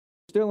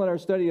Still in our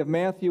study of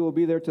Matthew. We'll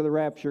be there to the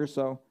rapture.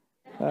 So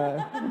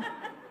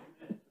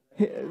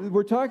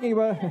we're talking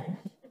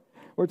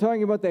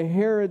about the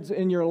Herods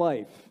in your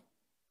life.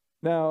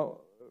 Now,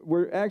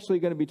 we're actually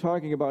going to be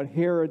talking about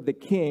Herod the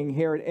king,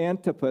 Herod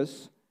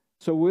Antipas.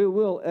 So we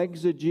will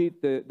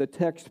exegete the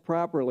text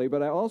properly,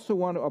 but I also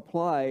want to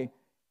apply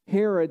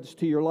Herods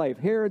to your life.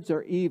 Herods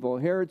are evil.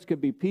 Herods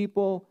could be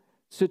people,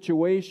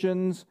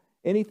 situations,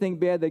 anything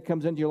bad that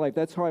comes into your life.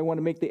 That's how I want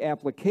to make the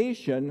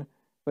application,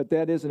 but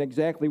that isn't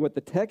exactly what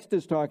the text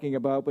is talking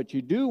about, but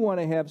you do want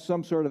to have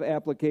some sort of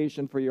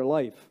application for your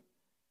life.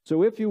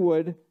 So if you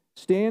would,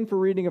 stand for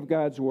reading of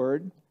God's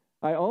Word.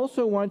 I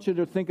also want you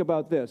to think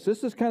about this.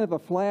 This is kind of a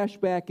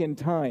flashback in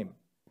time.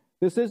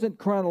 This isn't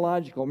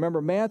chronological.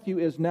 Remember, Matthew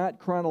is not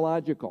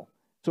chronological.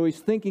 So he's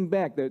thinking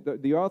back.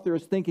 The author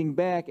is thinking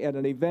back at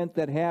an event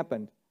that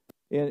happened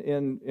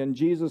in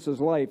Jesus'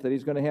 life that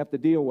he's going to have to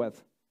deal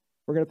with.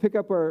 We're going to pick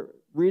up our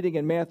reading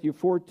in Matthew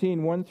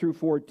 14, 1 through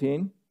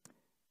 14.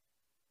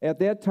 At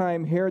that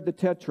time, Herod the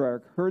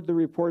Tetrarch heard the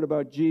report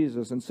about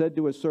Jesus and said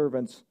to his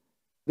servants,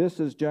 "This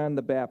is John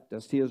the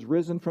Baptist. He has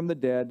risen from the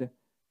dead.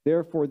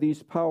 Therefore,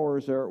 these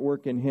powers are at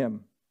work in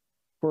him."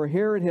 For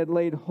Herod had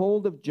laid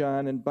hold of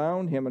John and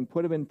bound him and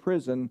put him in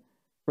prison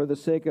for the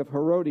sake of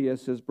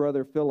Herodias, his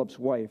brother Philip's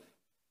wife,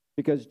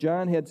 because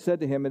John had said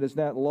to him, "It is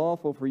not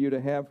lawful for you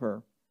to have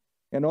her."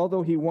 And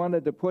although he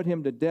wanted to put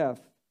him to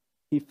death,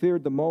 he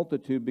feared the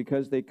multitude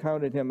because they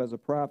counted him as a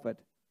prophet.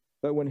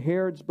 But when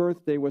Herod's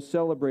birthday was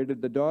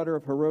celebrated, the daughter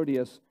of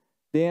Herodias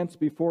danced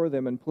before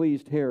them and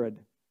pleased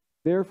Herod.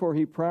 Therefore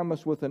he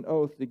promised with an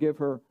oath to give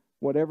her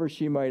whatever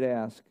she might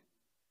ask.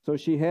 So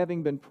she,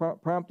 having been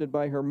prompted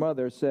by her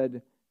mother,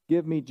 said,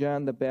 "Give me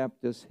John the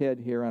Baptist's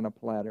head here on a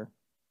platter."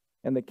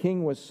 And the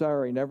king was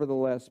sorry,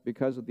 nevertheless,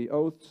 because of the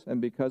oaths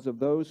and because of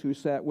those who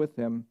sat with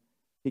him,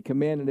 he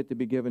commanded it to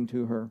be given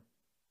to her.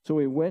 So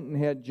he went and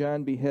had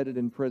John beheaded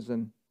in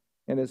prison.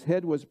 And his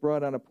head was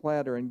brought on a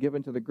platter and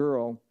given to the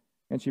girl,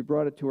 and she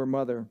brought it to her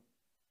mother.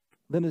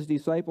 Then his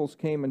disciples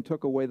came and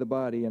took away the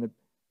body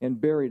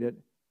and buried it,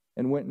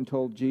 and went and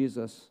told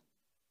Jesus.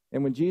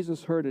 And when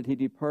Jesus heard it, he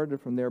departed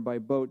from there by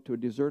boat to a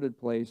deserted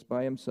place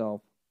by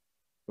himself.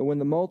 But when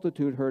the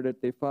multitude heard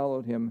it, they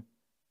followed him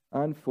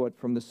on foot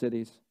from the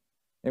cities.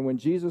 And when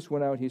Jesus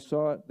went out, he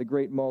saw the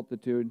great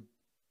multitude,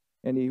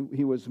 and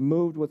he was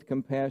moved with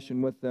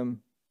compassion with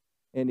them,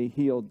 and he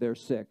healed their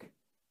sick.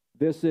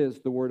 This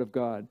is the word of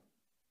God.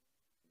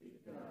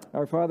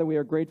 Our Father, we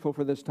are grateful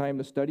for this time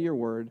to study your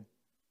word.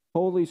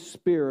 Holy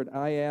Spirit,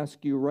 I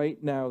ask you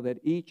right now that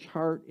each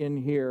heart in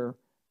here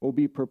will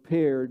be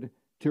prepared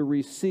to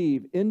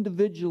receive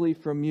individually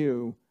from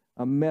you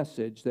a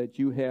message that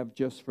you have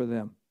just for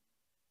them.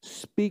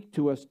 Speak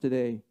to us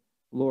today,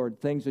 Lord,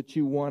 things that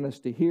you want us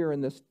to hear in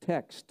this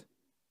text.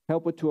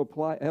 Help us to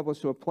apply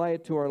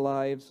it to our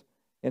lives,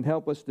 and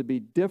help us to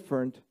be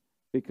different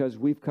because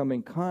we've come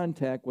in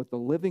contact with the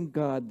living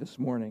God this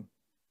morning.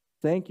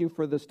 Thank you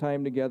for this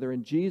time together.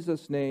 In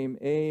Jesus' name,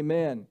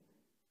 amen.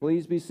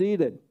 Please be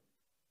seated.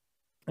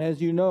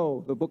 As you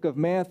know, the book of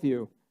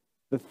Matthew,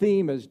 the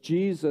theme is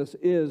Jesus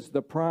is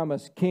the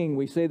promised king.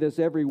 We say this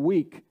every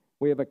week.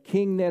 We have a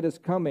king that is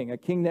coming, a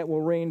king that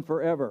will reign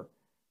forever.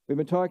 We've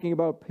been talking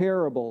about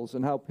parables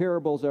and how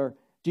parables are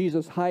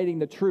Jesus hiding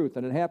the truth.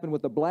 And it happened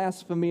with the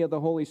blasphemy of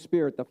the Holy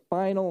Spirit, the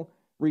final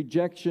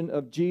rejection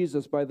of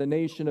Jesus by the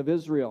nation of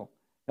Israel.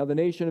 Now, the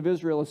nation of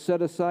Israel is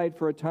set aside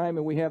for a time,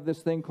 and we have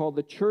this thing called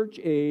the church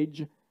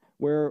age,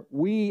 where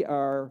we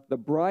are the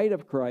bride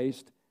of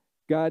Christ.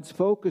 God's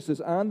focus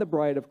is on the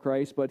bride of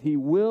Christ, but he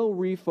will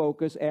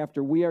refocus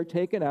after we are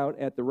taken out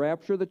at the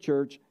rapture of the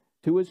church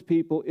to his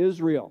people,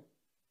 Israel.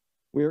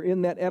 We are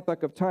in that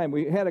epoch of time.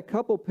 We had a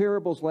couple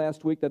parables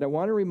last week that I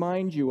want to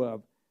remind you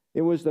of.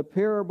 It was the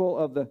parable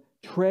of the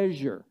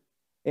treasure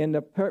and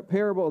the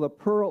parable of the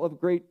pearl of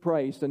great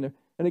price. And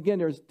again,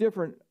 there's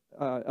different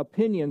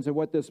opinions of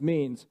what this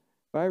means.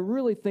 But I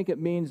really think it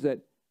means that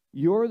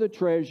you're the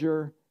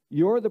treasure,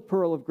 you're the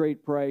pearl of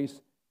great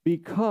price,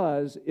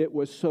 because it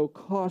was so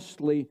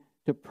costly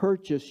to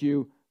purchase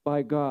you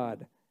by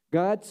God.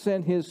 God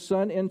sent his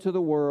Son into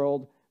the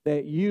world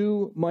that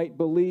you might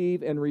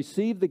believe and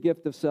receive the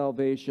gift of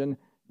salvation.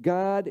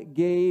 God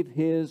gave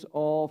his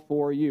all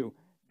for you.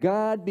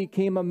 God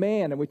became a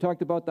man, and we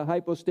talked about the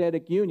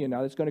hypostatic union.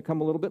 Now, that's going to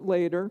come a little bit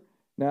later,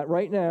 not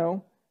right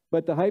now,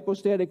 but the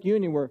hypostatic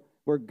union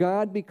where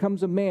God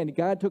becomes a man.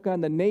 God took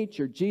on the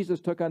nature, Jesus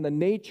took on the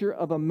nature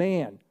of a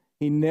man.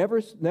 He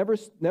never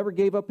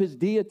gave up his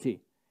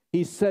deity.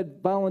 He said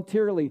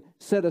voluntarily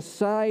set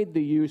aside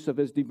the use of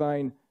his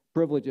divine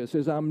privileges,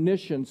 his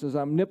omniscience, his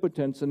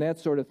omnipotence, and that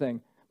sort of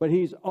thing. But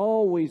he's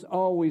always,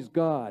 always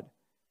God.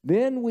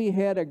 Then we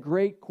had a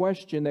great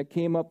question that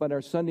came up on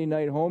our Sunday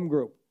night home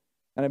group.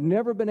 And I've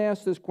never been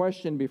asked this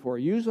question before.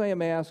 Usually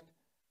I'm asked,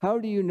 how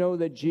do you know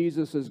that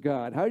Jesus is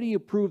God? How do you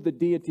prove the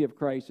deity of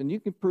Christ? And you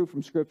can prove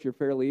from Scripture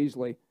fairly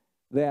easily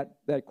that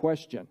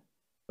question.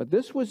 But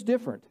this was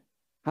different.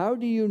 How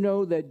do you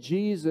know that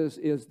Jesus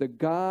is the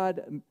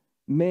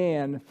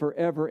God-man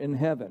forever in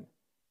heaven?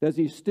 Does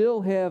he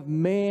still have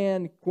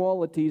man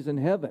qualities in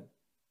heaven?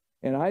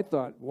 And I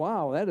thought,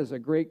 wow, that is a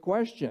great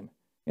question.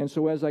 And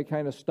so as I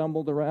kind of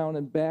stumbled around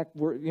and back,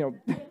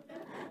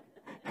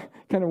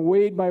 kind of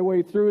wade my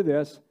way through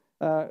this,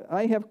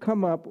 I have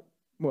come up,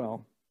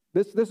 well,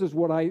 this is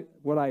what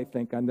I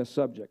think on this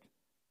subject.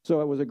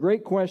 So it was a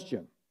great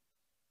question.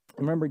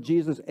 Remember,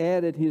 Jesus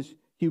added his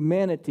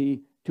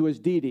humanity to his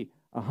deity,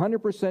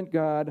 100%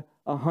 God,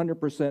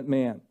 100%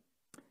 man.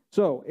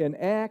 So in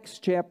Acts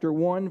chapter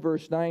 1,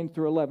 verse 9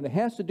 through 11, it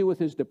has to do with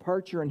his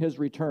departure and his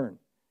return.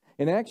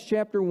 In Acts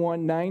chapter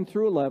 1, 9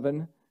 through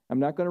 11, I'm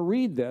not going to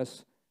read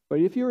this, but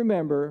if you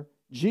remember,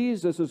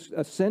 Jesus is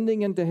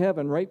ascending into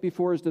heaven right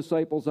before his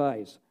disciples'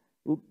 eyes.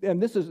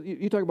 And this is,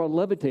 you talk about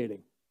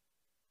levitating,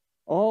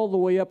 all the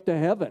way up to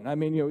heaven. I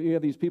mean, you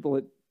have these people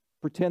that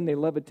pretend they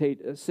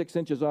levitate 6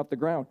 inches off the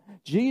ground.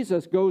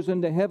 Jesus goes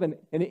into heaven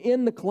and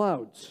in the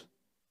clouds.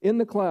 And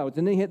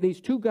they had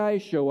these two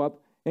guys show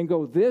up and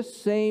go,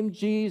 this same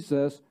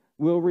Jesus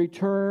will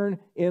return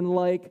in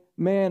like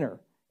manner.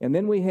 And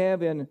then we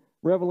have in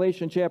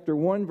Revelation chapter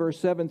 1, verse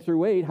 7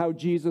 through 8, how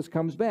Jesus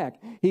comes back.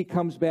 He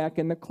comes back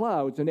in the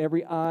clouds, and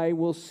every eye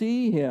will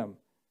see him.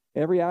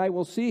 Every eye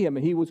will see him.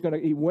 And he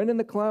went in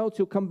the clouds,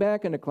 he'll come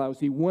back in the clouds.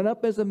 He went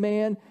up as a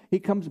man, he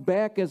comes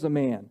back as a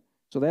man.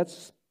 So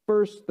that's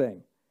first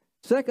thing.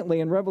 Secondly,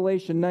 in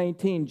Revelation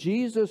 19,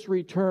 Jesus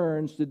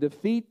returns to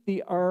defeat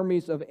the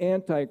armies of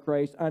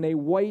Antichrist on a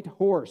white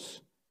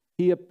horse.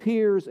 He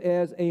appears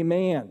as a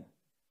man.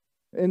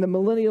 In the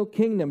millennial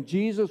kingdom,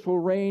 Jesus will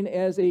reign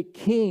as a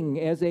king,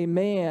 as a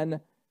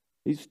man.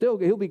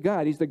 He'll be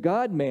God. He's the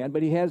God-man,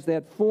 but he has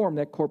that form,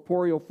 that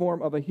corporeal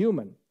form of a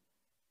human.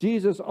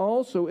 Jesus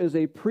also is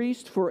a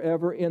priest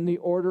forever in the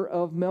order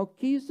of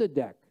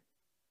Melchizedek,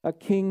 a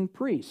king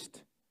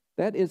priest.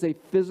 That is a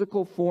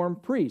physical form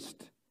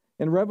priest.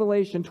 In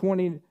Revelation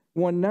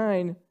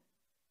 21:9,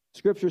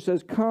 Scripture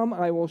says, come,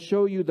 I will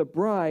show you the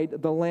bride,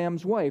 the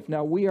Lamb's wife.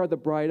 Now, we are the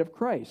bride of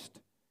Christ.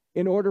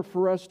 In order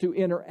for us to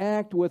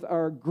interact with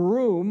our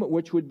groom,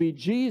 which would be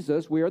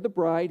Jesus, we are the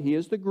bride, he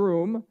is the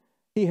groom,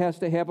 he has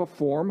to have a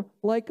form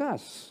like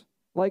us.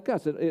 Like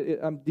us.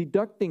 I'm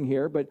deducting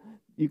here, but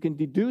you can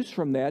deduce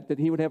from that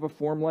he would have a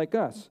form like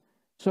us.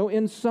 So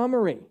in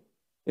summary,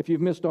 if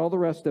you've missed all the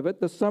rest of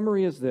it, the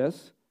summary is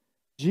this.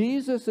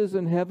 Jesus is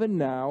in heaven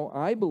now,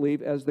 I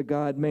believe, as the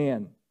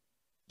God-man.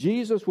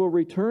 Jesus will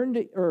return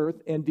to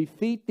earth and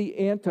defeat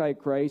the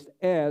Antichrist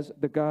as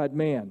the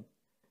God-man.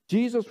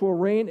 Jesus will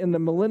reign in the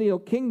millennial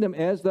kingdom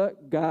as the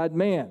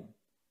God-man.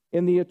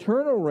 In the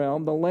eternal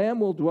realm, the Lamb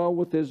will dwell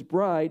with his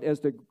bride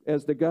as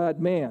the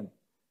God-man.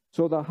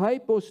 So the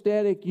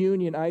hypostatic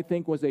union, I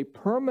think, was a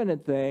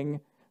permanent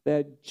thing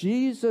that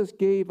Jesus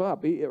gave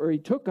up, or he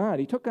took on.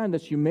 He took on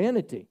this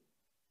humanity.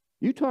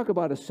 You talk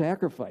about a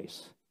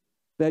sacrifice,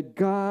 that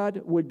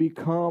God would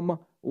become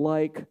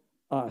like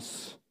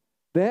us.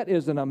 That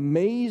is an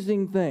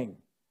amazing thing.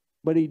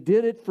 But he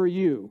did it for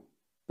you,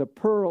 the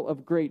pearl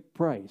of great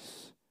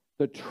price,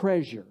 the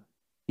treasure.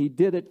 He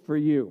did it for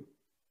you.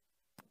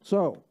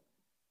 So,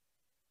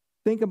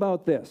 think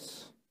about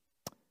this.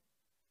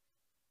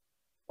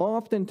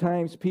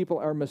 Oftentimes, people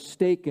are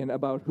mistaken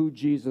about who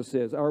Jesus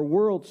is. Our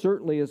world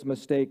certainly is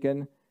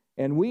mistaken,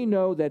 and we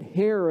know that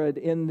Herod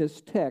in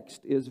this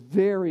text is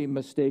very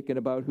mistaken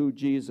about who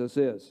Jesus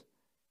is.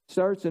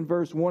 Starts in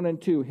verse 1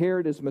 and 2.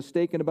 Herod is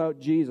mistaken about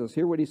Jesus.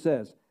 Hear what he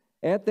says.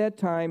 At that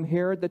time,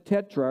 Herod the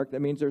Tetrarch, that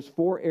means there's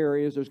 4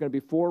 areas, there's going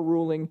to be 4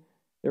 ruling,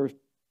 there were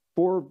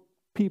 4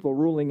 people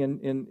ruling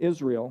in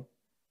Israel,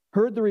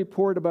 heard the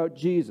report about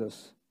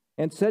Jesus,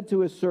 and said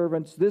to his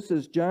servants, this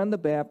is John the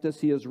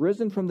Baptist, he has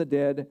risen from the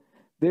dead,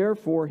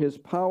 therefore his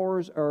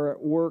powers are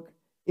at work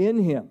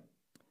in him.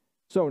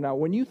 So now,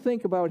 when you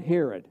think about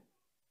Herod,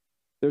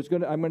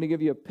 I'm going to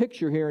give you a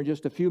picture here in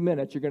just a few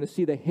minutes. You're going to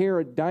see the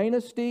Herod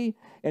dynasty,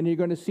 and you're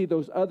going to see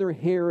those other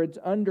Herods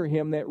under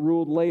him that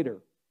ruled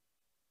later.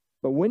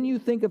 But when you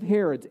think of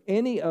Herods,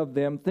 any of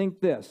them, think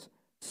this: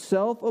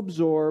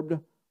 self-absorbed,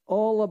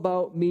 all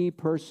about me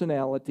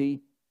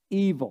personality,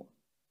 evil.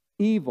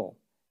 Evil.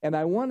 And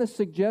I want to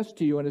suggest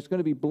to you, and it's going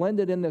to be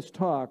blended in this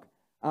talk,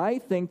 I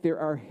think there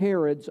are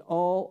Herods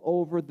all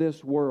over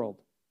this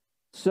world.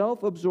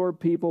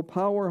 Self-absorbed people,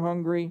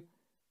 power-hungry.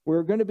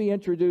 We're going to be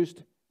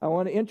introduced. I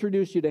want to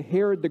introduce you to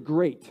Herod the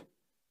Great.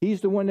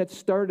 He's the one that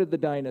started the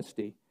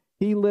dynasty.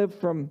 He lived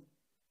from,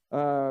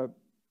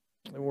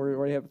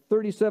 we have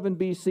 37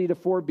 BC to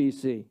 4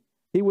 BC.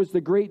 He was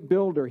the great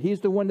builder. He's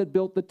the one that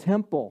built the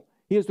temple.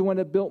 He is the one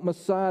that built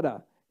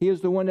Masada. He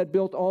is the one that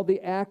built all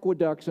the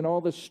aqueducts and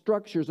all the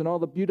structures and all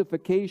the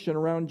beautification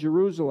around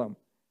Jerusalem.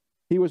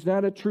 He was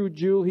not a true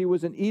Jew. He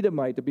was an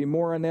Edomite. There'll be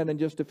more on that in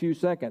just a few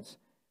seconds.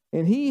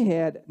 And he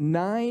had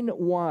 9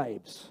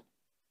 wives,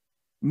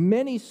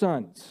 many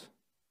sons.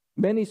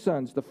 Many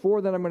sons. The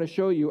 4 that I'm going to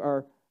show you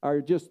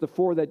are just the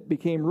 4 that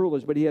became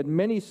rulers, but he had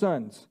many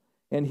sons.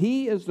 And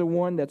he is the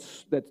one that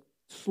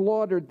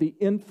slaughtered the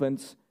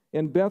infants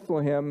in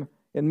Bethlehem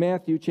in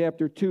Matthew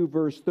chapter 2,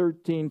 verse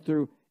 13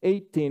 through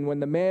 18, when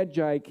the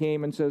Magi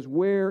came and says,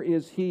 where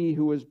is he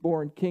who was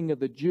born king of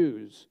the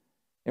Jews?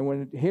 And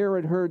when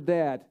Herod heard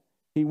that,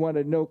 he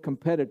wanted no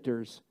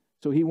competitors.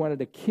 so he wanted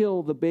to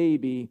kill the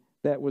baby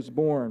that was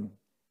born.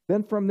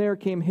 Then from there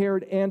came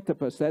Herod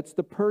Antipas. That's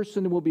the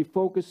person we'll be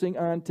focusing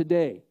on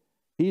today.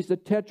 He's the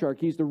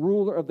tetrarch. He's the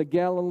ruler of the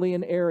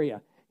Galilean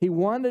area. He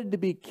wanted to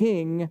be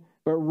king,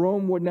 but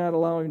Rome would not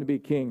allow him to be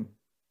king.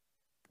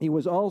 He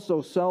was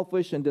also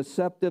selfish and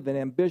deceptive and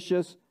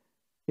ambitious.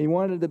 He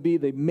wanted to be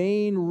the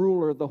main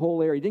ruler of the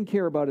whole area. He didn't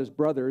care about his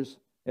brothers,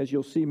 as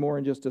you'll see more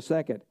in just a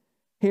second.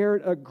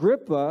 Herod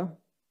Agrippa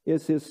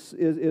is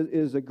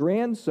a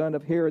grandson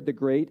of Herod the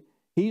Great.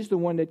 He's the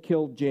one that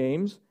killed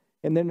James.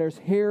 And then there's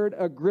Herod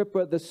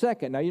Agrippa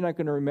II. Now, you're not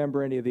going to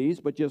remember any of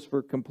these, but just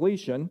for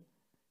completion,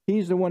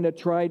 he's the one that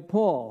tried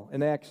Paul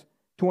in Acts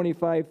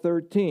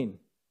 25:13.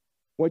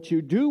 What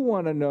you do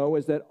want to know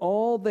is that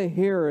all the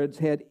Herods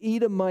had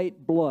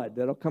Edomite blood,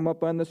 that'll come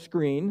up on the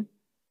screen,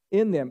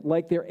 in them,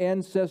 like their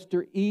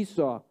ancestor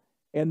Esau.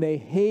 And they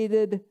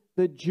hated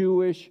the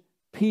Jewish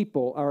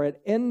people, are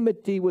at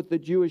enmity with the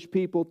Jewish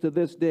people to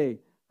this day,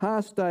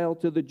 hostile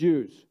to the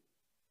Jews.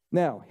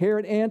 Now,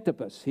 Herod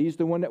Antipas, he's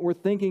the one that we're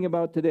thinking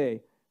about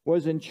today,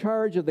 was in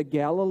charge of the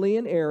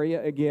Galilean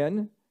area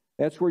again.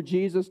 That's where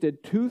Jesus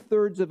did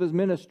 2/3 of his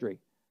ministry.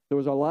 There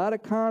was a lot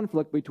of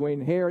conflict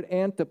between Herod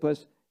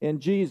Antipas and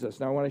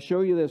Jesus. Now, I want to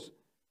show you this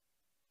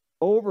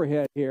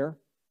overhead here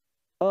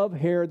of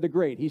Herod the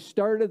Great. He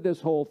started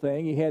this whole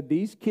thing. He had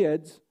these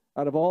kids,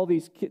 out of all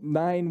these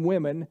 9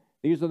 women,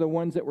 these are the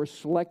ones that were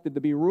selected to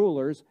be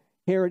rulers.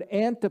 Herod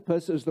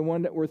Antipas is the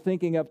one that we're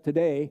thinking of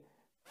today.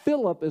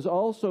 Philip is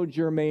also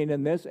germane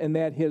in this, in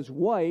that his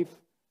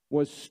wife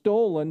was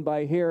stolen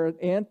by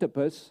Herod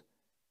Antipas.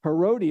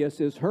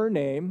 Herodias is her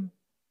name,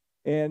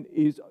 and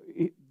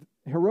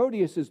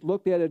Herodias is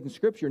looked at in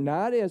Scripture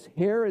not as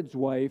Herod's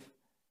wife,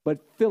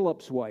 but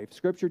Philip's wife.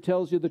 Scripture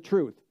tells you the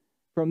truth.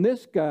 From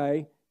this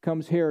guy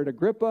comes Herod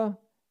Agrippa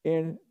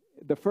and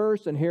the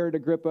first, and Herod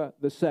Agrippa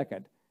the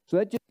second. So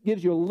that just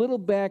gives you a little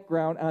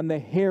background on the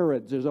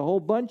Herods. There's a whole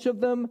bunch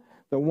of them.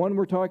 The one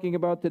we're talking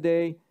about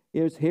today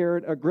is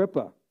Herod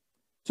Agrippa.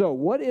 So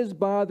what is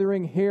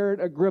bothering Herod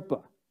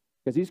Agrippa?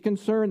 Because he's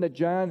concerned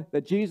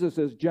that Jesus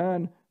is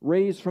John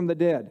raised from the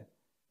dead.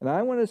 And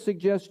I want to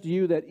suggest to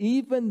you that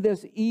even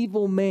this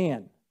evil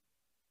man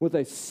with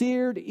a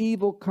seared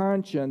evil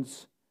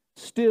conscience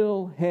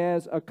still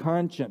has a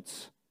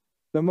conscience.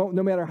 No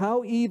matter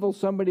how evil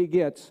somebody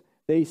gets,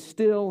 they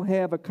still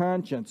have a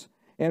conscience.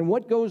 And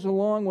what goes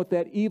along with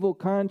that evil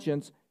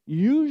conscience,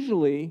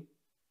 usually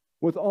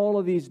with all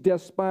of these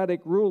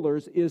despotic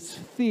rulers, is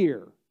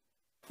fear.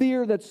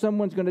 Fear that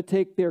someone's going to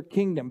take their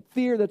kingdom.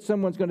 Fear that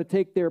someone's going to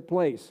take their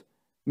place.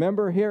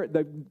 Remember,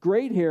 the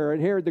great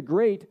Herod the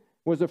Great,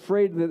 was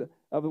afraid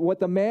of what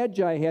the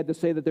Magi had to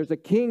say, that there's a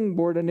king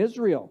born in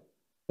Israel,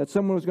 that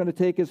someone was going to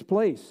take his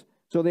place.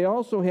 So they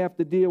also have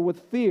to deal with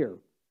fear.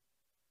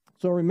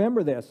 So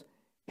remember this.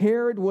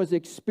 Herod was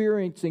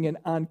experiencing an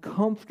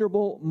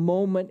uncomfortable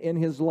moment in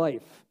his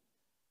life,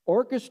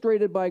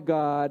 orchestrated by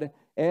God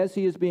as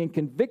he is being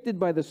convicted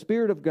by the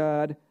Spirit of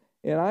God.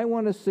 And I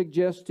want to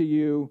suggest to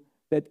you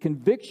that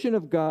conviction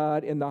of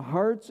God in the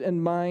hearts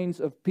and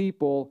minds of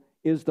people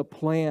is the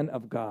plan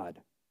of God.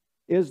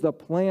 Is the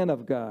plan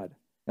of God.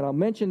 And I'll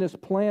mention this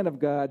plan of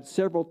God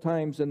several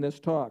times in this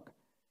talk.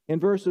 In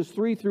verses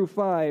 3 through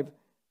 5,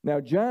 now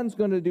John's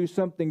going to do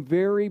something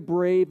very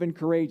brave and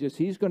courageous.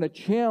 He's going to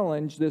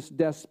challenge this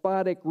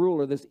despotic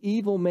ruler, this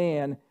evil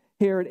man,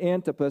 Herod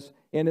Antipas,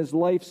 and his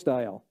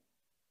lifestyle.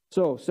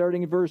 So,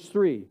 starting in verse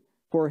 3,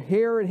 for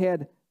Herod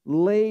had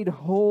laid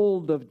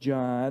hold of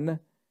John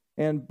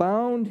and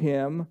bound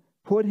him,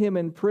 put him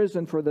in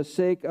prison for the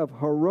sake of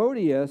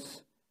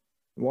Herodias,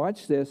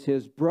 watch this,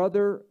 his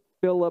brother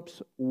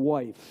Philip's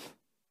wife.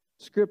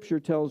 Scripture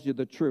tells you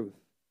the truth.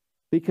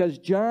 Because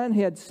John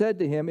had said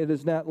to him, it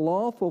is not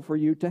lawful for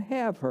you to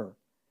have her.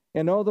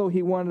 And although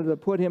he wanted to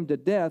put him to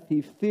death,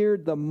 he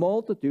feared the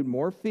multitude,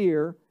 more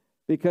fear,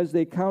 because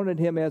they counted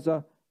him as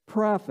a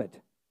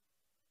prophet.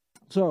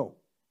 So,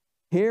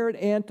 Herod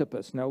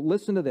Antipas, now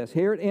listen to this.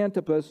 Herod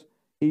Antipas,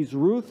 he's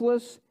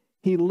ruthless.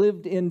 He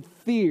lived in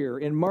fear.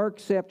 In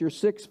Mark chapter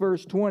 6,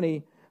 verse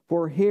 20,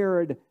 for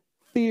Herod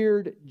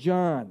feared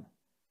John,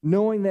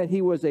 knowing that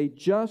he was a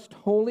just,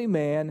 holy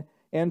man,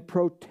 and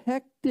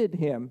protected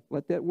him.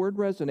 Let that word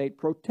resonate.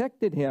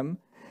 Protected him.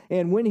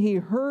 And when he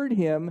heard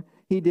him,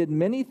 he did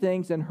many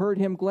things and heard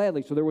him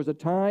gladly. So there was a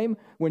time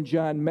when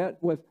John met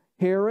with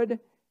Herod.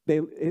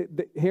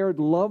 Herod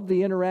loved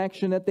the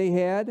interaction that they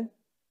had.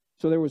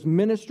 So there was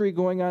ministry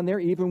going on there,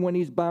 even when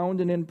he's bound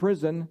and in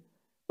prison.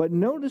 But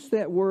notice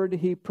that word,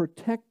 he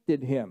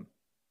protected him.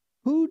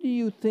 Who do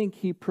you think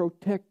he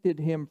protected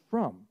him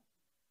from?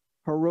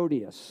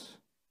 Herodias.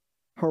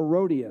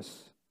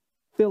 Herodias,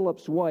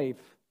 Philip's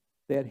wife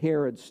that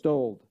Herod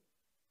stole.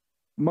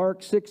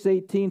 Mark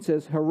 6:18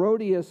 says,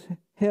 Herodias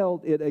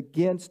held it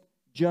against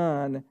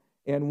John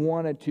and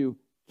wanted to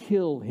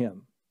kill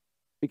him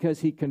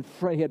because he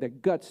had the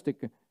guts to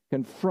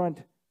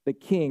confront the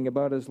king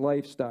about his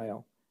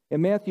lifestyle.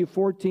 In Matthew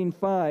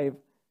 14:5,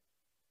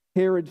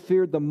 Herod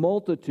feared the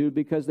multitude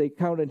because they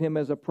counted him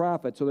as a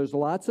prophet. So there's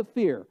lots of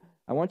fear.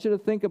 I want you to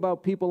think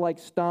about people like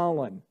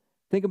Stalin,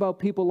 Think about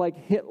people like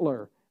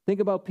Hitler. Think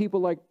about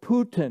people like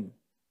Putin.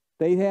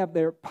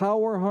 They're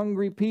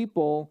power-hungry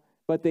people,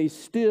 but they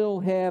still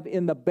have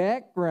in the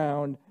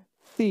background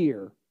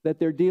fear that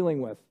they're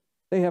dealing with.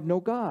 They have no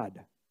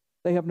God.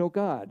 They have no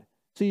God.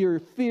 See, your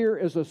fear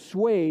is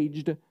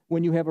assuaged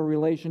when you have a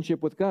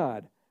relationship with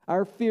God.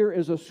 Our fear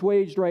is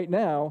assuaged right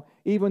now,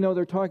 even though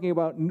they're talking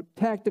about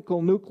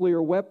tactical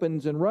nuclear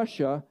weapons in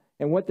Russia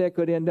and what that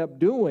could end up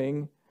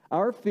doing.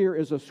 Our fear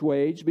is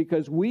assuaged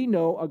because we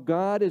know a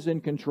God is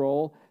in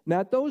control,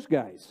 not those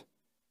guys.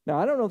 Now,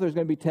 I don't know if there's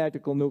going to be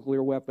tactical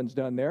nuclear weapons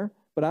done there,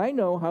 but I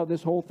know how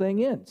this whole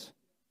thing ends.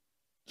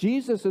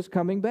 Jesus is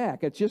coming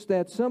back. It's just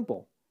that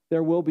simple.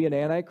 There will be an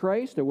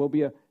Antichrist. There will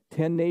be a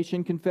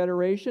 10-nation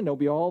confederation. There'll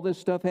be all this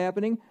stuff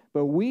happening,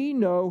 but we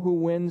know who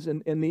wins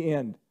in the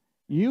end.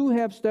 You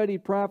have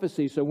studied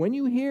prophecy, so when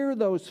you hear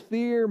those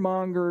fear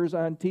mongers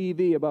on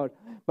TV about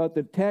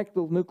the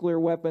tactical nuclear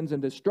weapons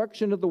and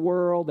destruction of the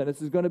world, and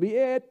this is going to be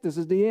it, this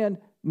is the end,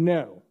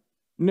 no.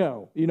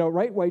 You know,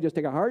 right way, just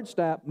take a hard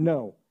stop,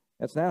 no.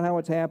 That's not how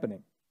it's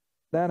happening.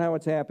 Not how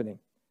it's happening.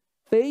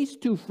 Face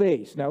to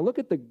face. Now look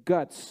at the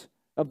guts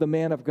of the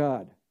man of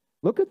God.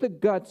 Look at the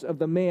guts of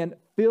the man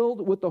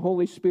filled with the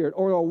Holy Spirit,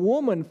 or a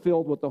woman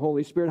filled with the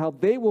Holy Spirit, how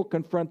they will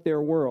confront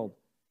their world.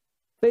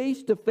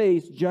 Face to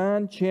face,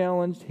 John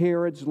challenged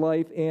Herod's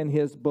life and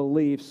his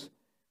beliefs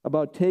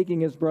about taking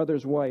his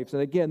brother's wives.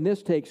 And again,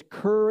 this takes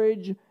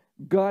courage,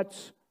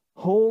 guts,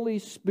 Holy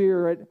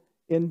Spirit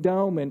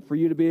endowment for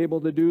you to be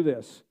able to do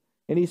this.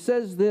 And he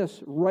says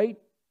this right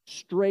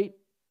straight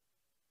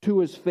to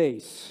his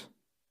face.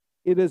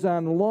 It is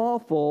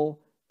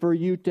unlawful for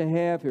you to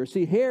have her.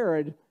 See,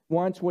 Herod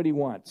wants what he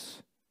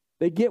wants.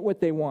 They get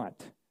what they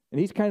want. And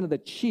he's kind of the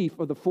chief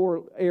of the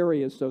four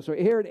areas. So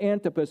Herod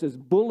Antipas is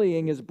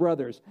bullying his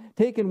brothers,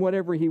 taking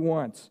whatever he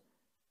wants.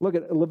 Look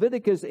at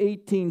Leviticus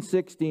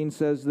 18:16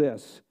 says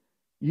this.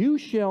 You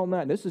shall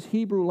not, this is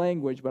Hebrew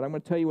language, but I'm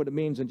going to tell you what it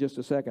means in just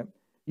a second.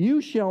 You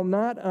shall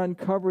not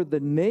uncover the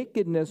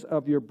nakedness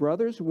of your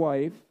brother's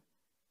wife.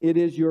 It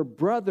is your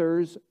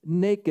brother's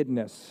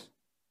nakedness.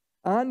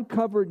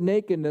 Uncovered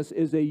nakedness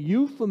is a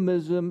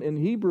euphemism in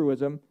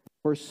Hebrewism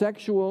for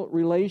sexual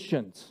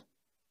relations.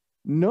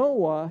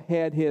 Noah he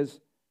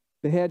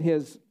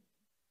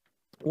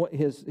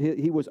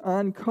was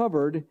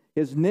uncovered,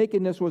 his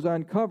nakedness was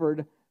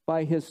uncovered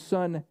by his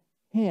son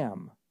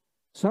Ham.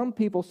 Some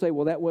people say,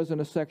 well, that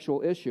wasn't a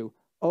sexual issue.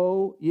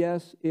 Oh,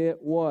 yes,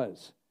 it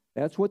was.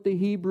 That's what the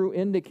Hebrew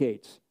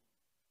indicates.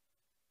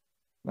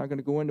 I'm not going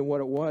to go into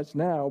what it was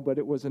now, but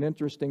it was an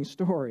interesting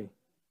story.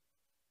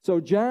 So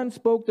John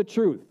spoke the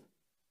truth.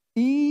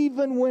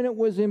 Even when it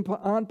was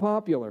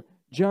unpopular,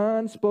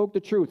 John spoke the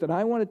truth. And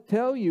I want to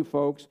tell you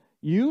folks,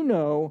 you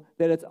know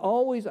that it's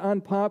always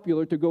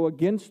unpopular to go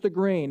against the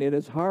grain. It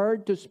is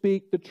hard to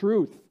speak the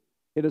truth.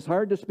 It is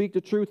hard to speak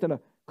the truth in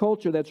a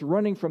culture that's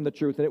running from the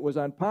truth. And it was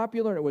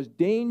unpopular and it was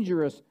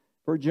dangerous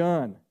for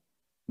John.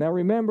 Now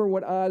remember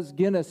what Os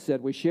Guinness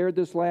said. We shared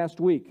this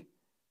last week.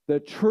 The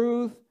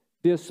truth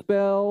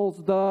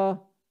dispels the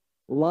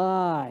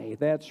lie.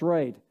 That's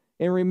right.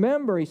 And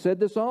remember, he said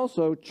this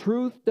also,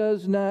 truth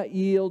does not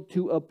yield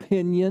to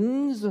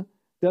opinions,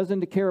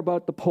 doesn't care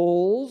about the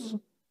polls.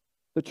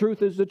 The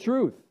truth is the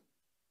truth.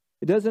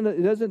 It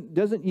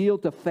doesn't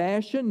yield to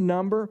fashion,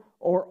 number,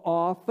 or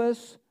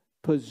office,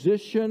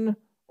 position,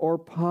 or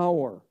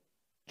power.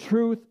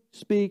 Truth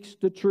speaks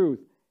the truth.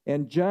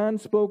 And John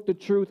spoke the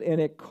truth, and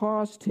it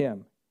cost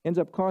him, ends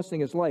up costing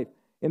his life.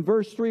 In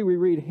verse 3, we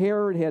read,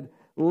 Herod had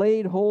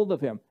laid hold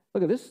of him.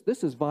 Look at this.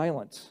 This is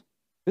violence.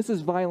 This is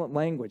violent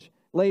language.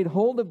 Laid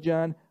hold of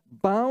John,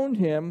 bound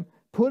him,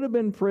 put him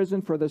in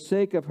prison for the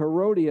sake of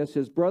Herodias,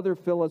 his brother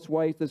Philip's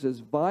wife. This is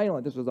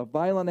violent. This was a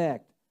violent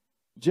act.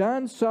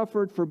 John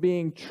suffered for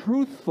being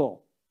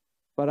truthful.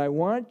 But I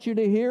want you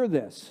to hear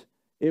this.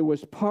 It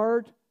was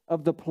part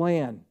of the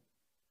plan.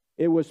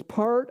 It was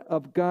part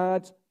of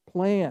God's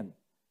plan.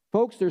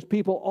 Folks, there's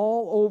people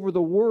all over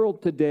the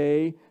world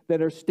today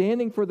that are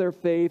standing for their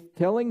faith,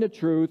 telling the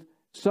truth,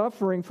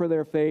 suffering for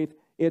their faith.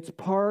 It's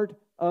part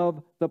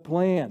of the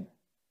plan.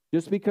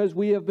 Just because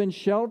we have been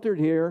sheltered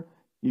here,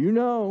 you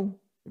know,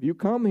 if you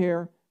come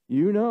here,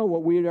 you know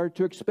what we are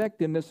to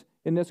expect in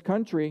this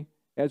country.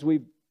 As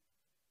we've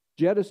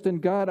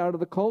jettisoned God out of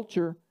the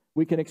culture,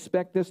 we can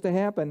expect this to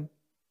happen.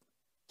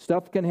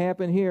 Stuff can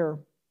happen here.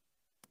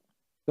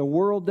 The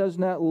world does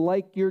not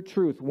like your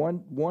truth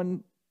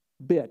one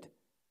bit.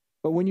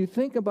 But when you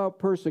think about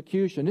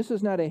persecution, this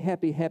is not a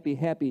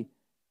happy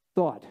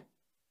thought.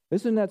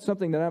 This is not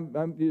something that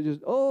I'm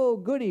just, oh,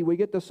 goody, we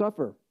get to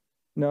suffer.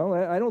 No,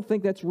 I don't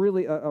think that's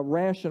really a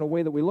rational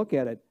way that we look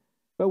at it.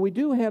 But we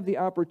do have the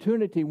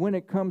opportunity when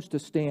it comes to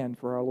stand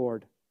for our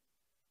Lord.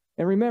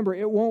 And remember,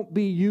 it won't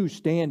be you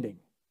standing.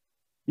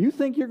 You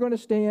think you're going to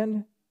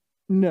stand?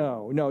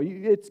 No,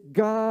 it's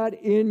God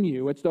in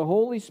you. It's the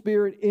Holy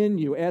Spirit in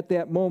you at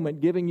that moment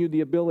giving you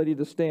the ability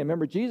to stand.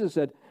 Remember, Jesus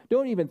said,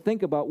 don't even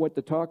think about what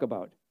to talk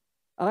about.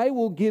 I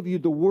will give you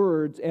the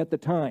words at the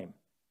time.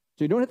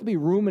 So you don't have to be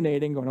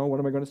ruminating, going, oh, what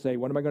am I going to say?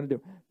 What am I going to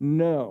do?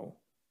 No.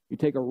 You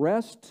take a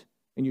rest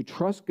and you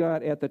trust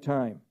God at the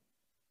time.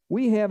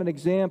 We have an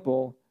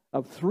example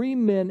of 3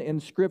 men in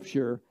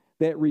Scripture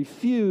that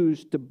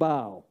refused to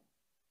bow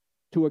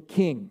to a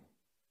king.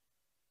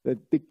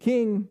 The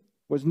king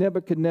was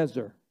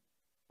Nebuchadnezzar.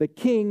 The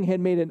king had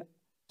made a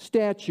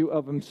statue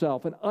of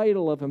himself, an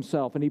idol of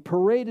himself, and he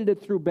paraded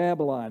it through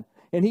Babylon.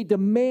 And he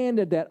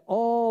demanded that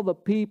all the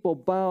people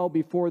bow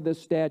before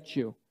this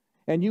statue.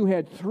 And you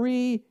had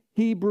 3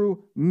 Hebrew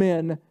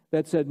men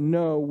that said,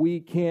 no, we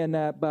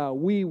cannot bow.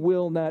 We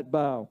will not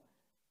bow.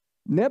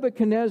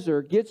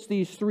 Nebuchadnezzar gets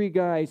these 3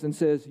 guys and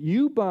says,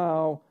 you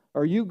bow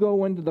or you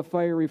go into the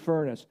fiery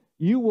furnace.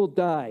 You will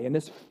die. And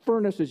this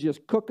furnace is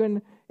just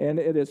cooking, and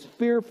it is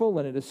fearful,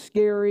 and it is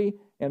scary.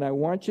 And I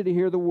want you to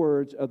hear the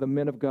words of the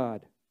men of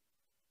God.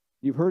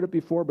 You've heard it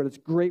before, but it's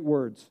great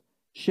words.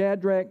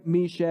 Shadrach,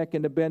 Meshach,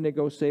 and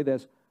Abednego say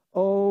this,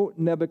 O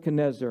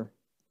Nebuchadnezzar,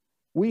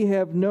 we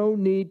have no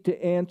need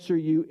to answer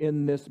you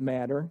in this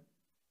matter.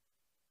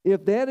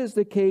 If that is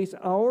the case,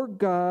 our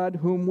God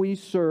whom we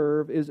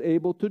serve is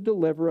able to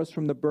deliver us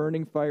from the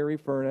burning fiery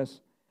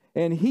furnace,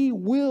 and he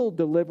will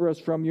deliver us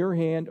from your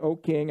hand, O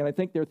king. And I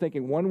think they're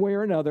thinking one way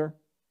or another,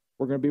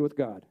 we're going to be with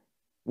God.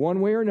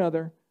 One way or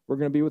another, we're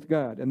going to be with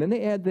God. And then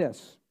they add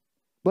this,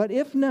 but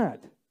if not,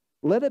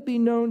 let it be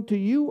known to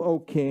you, O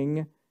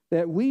king,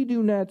 that we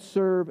do not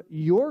serve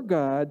your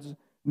gods,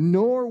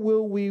 nor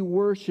will we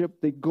worship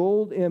the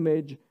gold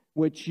image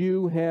which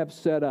you have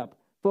set up.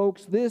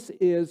 Folks, this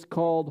is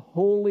called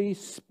Holy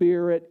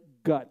Spirit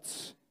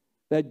guts.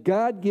 That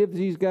God gives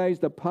these guys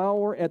the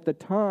power at the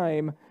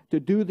time to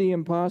do the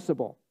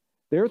impossible.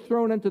 They're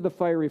thrown into the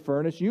fiery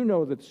furnace. You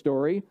know the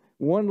story.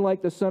 One,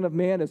 like the Son of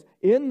Man, is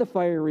in the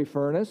fiery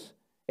furnace,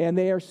 and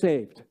they are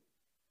saved.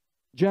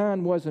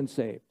 John wasn't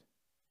saved.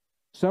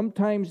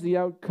 Sometimes the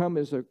outcome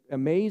is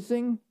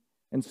amazing,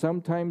 and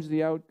sometimes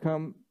the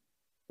outcome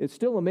is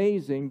still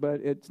amazing,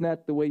 but it's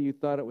not the way you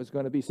thought it was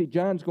going to be. See,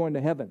 John's going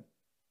to heaven.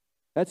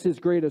 That's his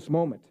greatest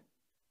moment.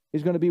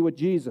 He's going to be with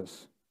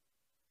Jesus.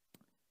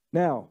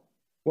 Now,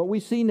 what we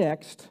see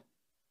next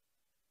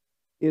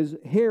is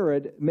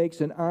Herod makes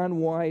an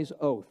unwise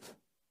oath.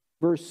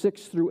 Verse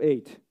 6 through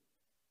 8.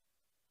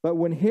 But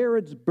when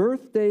Herod's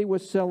birthday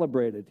was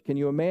celebrated, can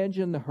you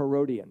imagine the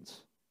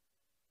Herodians?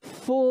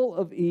 Full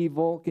of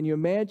evil. Can you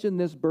imagine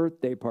this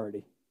birthday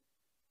party?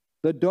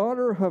 The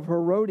daughter of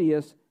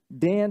Herodias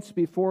danced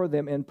before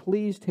them and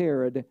pleased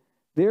Herod.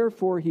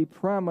 Therefore he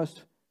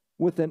promised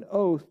with an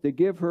oath to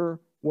give her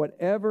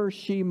whatever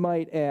she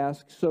might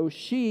ask. So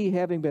she,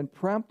 having been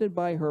prompted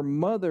by her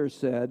mother,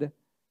 said,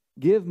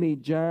 give me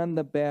John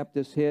the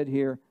Baptist's head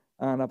here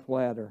on a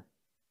platter.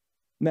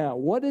 Now,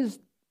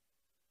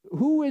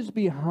 who is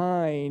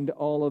behind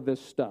all of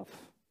this stuff?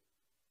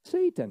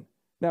 Satan.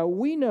 Now,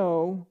 we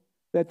know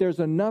that there's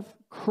enough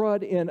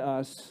crud in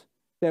us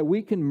that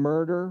we can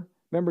murder.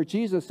 Remember,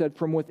 Jesus said,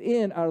 from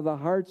within, out of the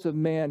hearts of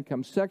man,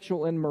 comes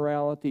sexual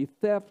immorality,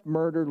 theft,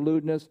 murder,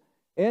 lewdness,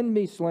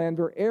 envy,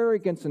 slander,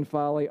 arrogance, and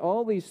folly.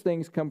 All these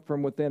things come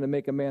from within and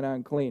make a man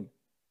unclean.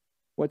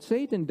 What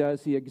Satan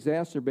does, he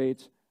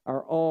exacerbates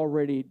our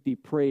already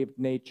depraved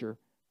nature,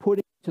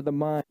 putting to the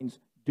minds,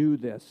 do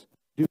this,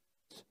 do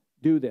this,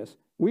 do this.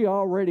 We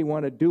already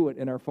want to do it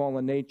in our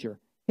fallen nature.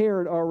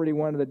 Herod already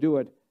wanted to do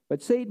it,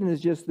 but Satan is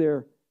just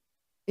there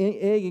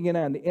egging it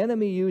on. The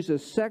enemy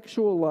uses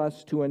sexual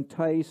lust to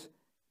entice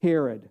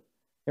Herod.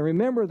 And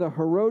remember, the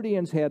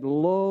Herodians had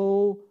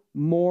low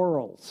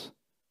morals.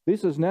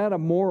 This is not a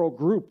moral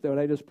group that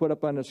I just put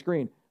up on the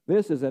screen.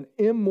 This is an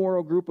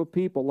immoral group of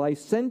people.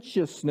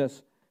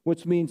 Licentiousness,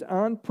 which means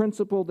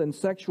unprincipled in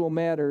sexual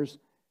matters,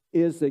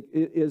 is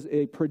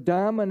a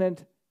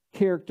predominant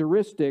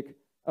characteristic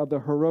of the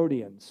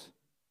Herodians.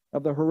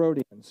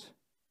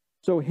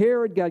 So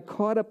Herod got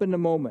caught up in the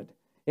moment,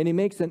 and he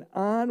makes an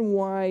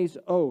unwise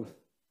oath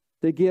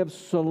to give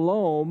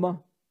Salome,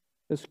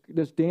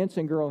 this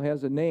dancing girl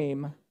has a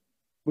name.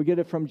 We get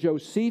it from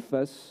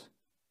Josephus,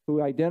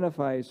 who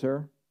identifies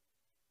her,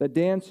 the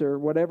dancer,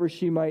 whatever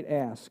she might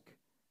ask.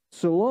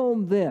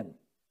 Salome then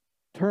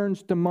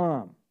turns to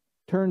mom,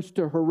 turns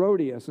to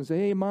Herodias and says,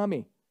 hey,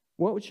 mommy,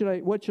 what should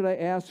I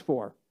ask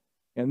for?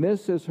 And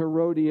this is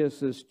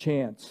Herodias'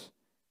 chance.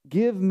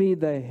 Give me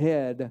the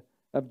head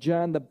of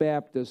John the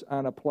Baptist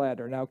on a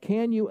platter. Now,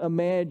 can you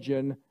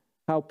imagine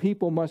how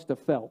people must have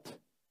felt?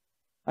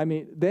 I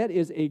mean, that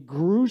is a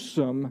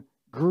gruesome,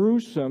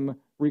 gruesome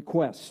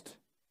request.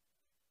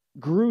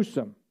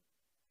 Gruesome.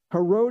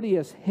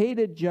 Herodias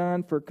hated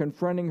John for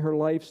confronting her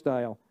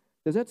lifestyle.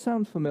 Does that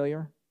sound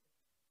familiar?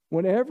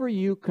 Whenever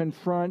you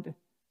confront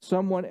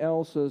someone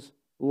else's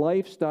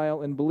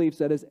lifestyle and beliefs,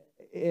 that is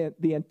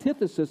the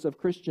antithesis of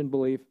Christian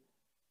belief,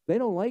 they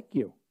don't like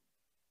you.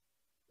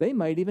 They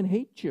might even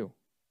hate you.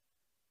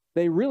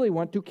 They really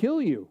want to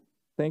kill you.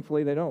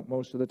 Thankfully, they don't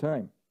most of the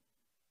time.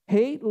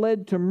 Hate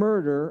led to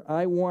murder.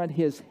 I want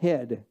his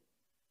head.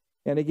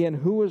 And again,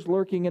 who is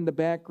lurking in the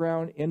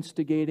background,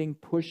 instigating,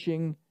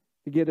 pushing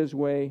to get his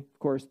way? Of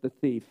course, the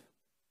thief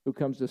who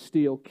comes to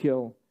steal,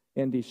 kill,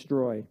 and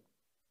destroy.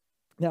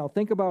 Now,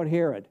 think about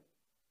Herod.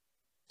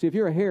 See, if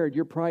you're a Herod,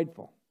 you're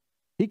prideful.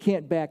 He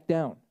can't back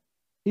down.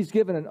 He's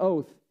given an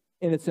oath,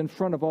 and it's in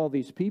front of all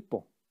these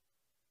people.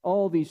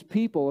 All these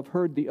people have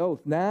heard the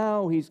oath.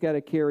 Now he's got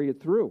to carry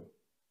it through,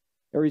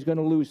 or he's going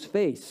to lose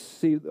face.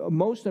 See, the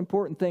most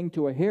important thing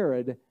to a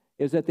Herod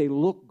is that they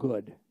look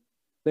good.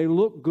 They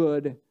look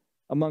good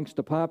amongst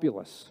the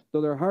populace.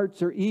 Though their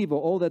hearts are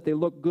evil, oh, that they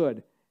look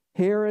good.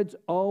 Herods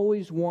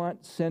always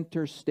want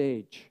center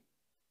stage.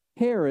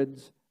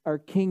 Herods are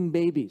king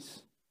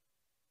babies.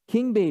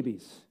 King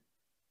babies.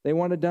 They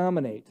want to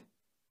dominate.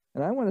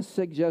 And I want to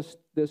suggest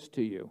this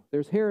to you.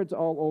 There's Herods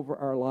all over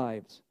our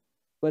lives,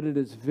 but it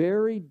is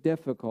very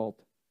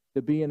difficult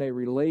to be in a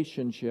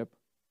relationship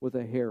with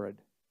a Herod.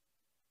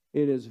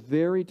 It is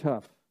very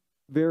tough,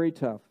 very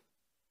tough.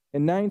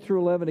 In 9 through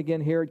 11,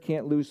 again, Herod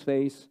can't lose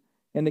face.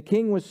 And the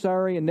king was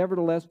sorry, and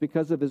nevertheless,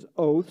 because of his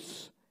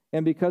oaths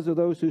and because of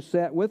those who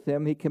sat with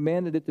him, he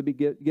commanded it to be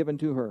given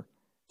to her.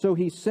 So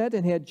he sent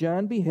and had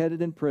John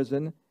beheaded in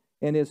prison,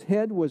 and his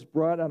head was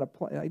brought on a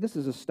platter. This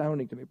is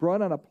astounding to me.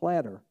 Brought on a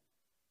platter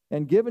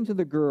and given to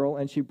the girl,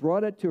 and she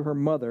brought it to her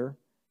mother.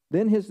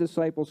 Then his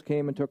disciples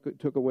came and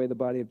took away the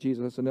body of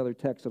Jesus. That's another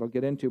text that I'll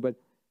get into, but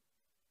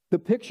the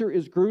picture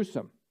is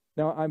gruesome.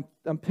 Now,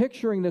 I'm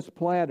picturing this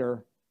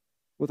platter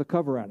with a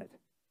cover on it.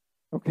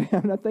 Okay,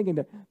 I'm not thinking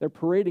that they're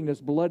parading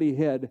this bloody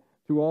head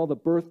through all the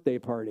birthday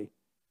party.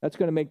 That's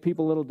going to make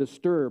people a little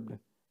disturbed.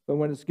 But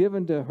when it's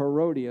given to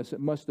Herodias, it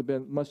must have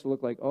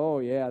looked like, oh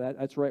yeah,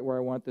 that's right where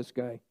I want this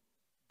guy.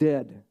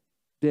 Dead.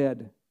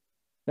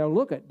 Now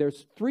look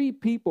there's 3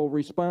 people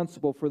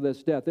responsible for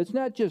this death. It's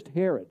not just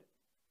Herod.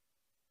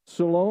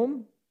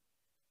 Salome,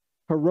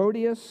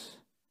 Herodias,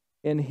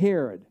 and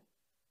Herod.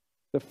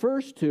 The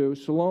first 2,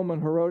 Salome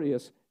and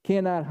Herodias,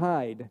 cannot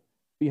hide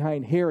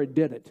behind Herod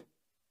did it.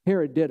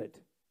 Herod did it.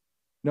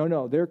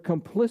 No, they're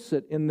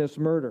complicit in this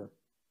murder.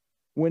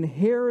 When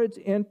Herods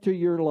enter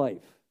your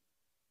life,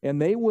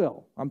 and they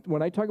will,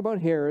 when I talk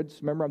about Herods,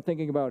 remember I'm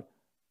thinking about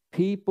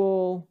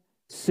people,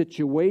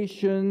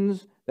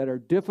 situations that are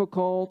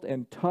difficult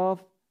and tough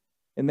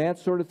and that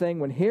sort of thing.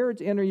 When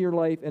Herods enter your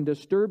life and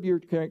disturb your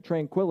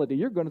tranquility,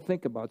 you're going to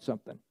think about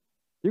something.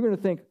 You're going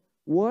to think,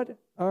 what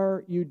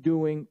are you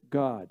doing,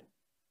 God?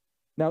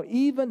 Now,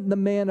 even the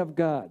man of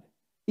God,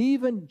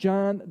 even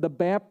John the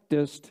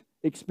Baptist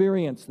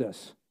experienced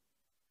this.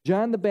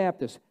 John the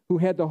Baptist, who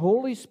had the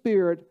Holy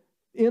Spirit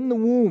in the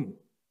womb.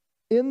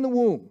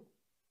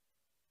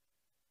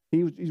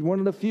 He's one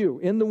of the few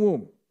in the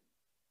womb.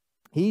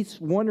 He's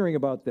wondering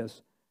about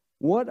this.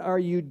 What are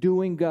you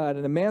doing, God?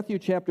 And in Matthew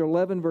chapter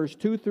 11, verse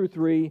 2 through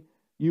 3,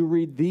 you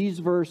read these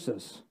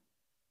verses.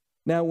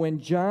 Now, when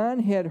John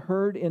had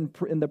heard in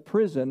the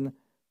prison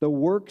the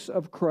works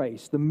of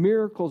Christ, the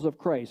miracles of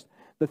Christ,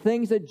 the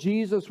things that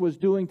Jesus was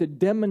doing to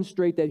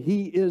demonstrate that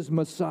he is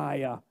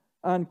Messiah,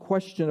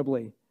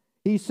 unquestionably,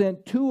 he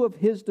sent 2 of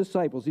his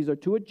disciples. These are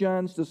 2 of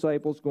John's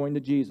disciples going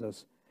to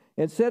Jesus,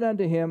 and said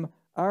unto him,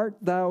 Art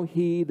thou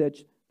he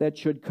that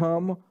should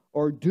come,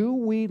 or do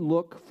we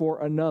look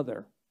for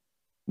another?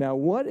 Now,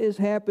 what is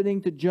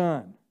happening to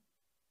John?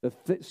 The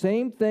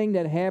same thing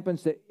that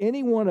happens to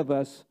any one of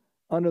us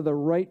under the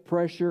right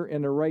pressure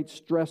and the right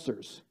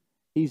stressors.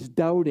 He's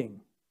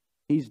doubting.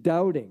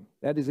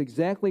 That is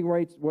exactly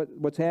right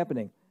what's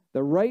happening.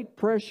 The right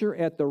pressure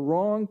at the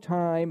wrong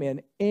time,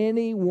 and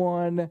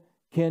anyone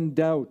can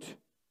doubt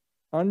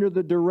under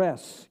the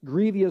duress,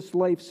 grievous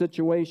life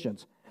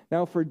situations.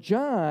 Now, for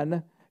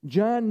John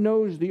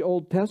knows the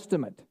Old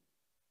Testament.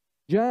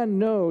 John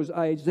knows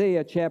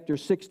Isaiah chapter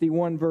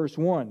 61, verse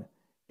 1.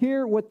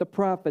 Hear what the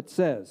prophet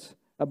says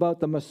about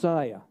the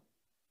Messiah.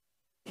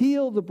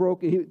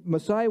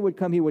 Messiah would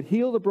come, he would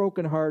heal the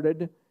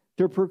brokenhearted,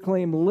 to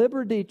proclaim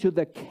liberty to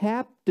the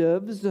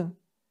captives,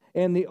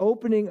 and the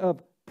opening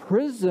of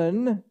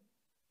prison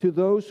to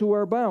those who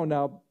are bound.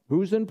 Now,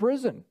 who's in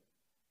prison?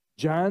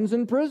 John's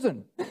in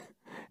prison.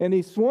 And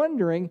he's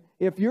wondering,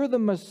 if you're the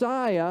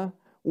Messiah,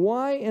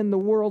 why in the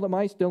world am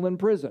I still in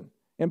prison?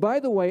 And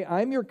by the way,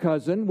 I'm your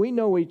cousin. We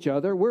know each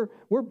other.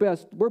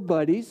 We're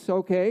buddies,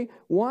 okay?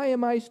 Why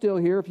am I still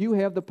here if you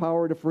have the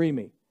power to free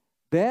me?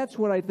 That's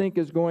what I think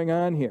is going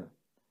on here.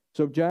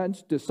 So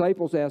John's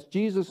disciples ask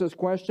Jesus this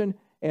question,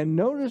 and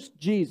notice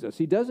Jesus.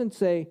 He doesn't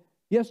say,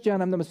 yes,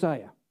 John, I'm the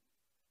Messiah.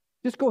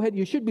 Just go ahead.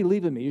 You should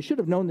believe in me. You should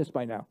have known this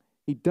by now.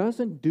 He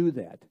doesn't do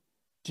that.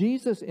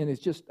 Jesus, in his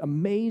just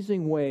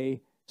amazing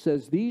way,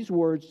 says these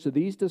words to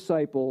these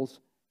disciples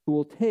who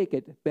will take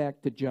it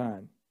back to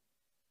John.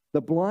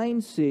 The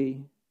blind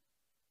see,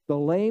 the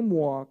lame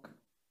walk,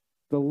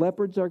 the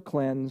leopards are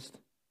cleansed,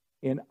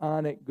 and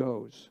on it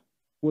goes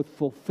with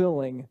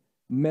fulfilling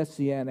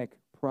messianic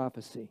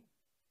prophecy.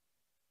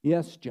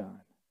 Yes,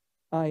 John,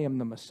 I am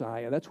the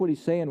Messiah. That's what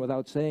he's saying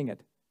without saying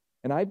it.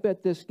 And I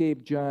bet this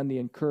gave John the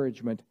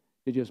encouragement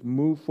to just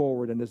move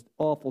forward in this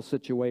awful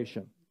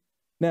situation.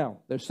 Now,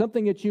 there's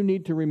something that you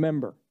need to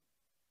remember.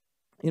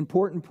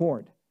 Important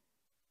point.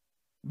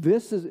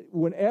 This is,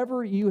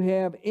 whenever you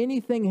have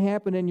anything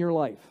happen in your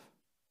life,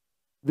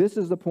 this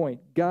is the point.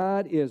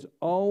 God is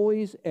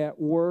always at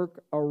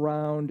work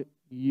around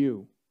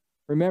you.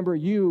 Remember,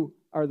 you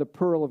are the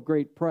pearl of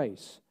great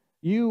price.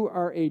 You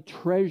are a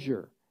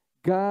treasure.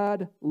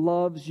 God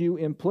loves you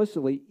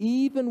implicitly.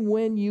 Even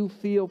when you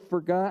feel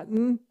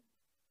forgotten,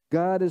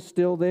 God is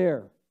still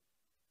there.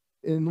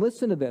 And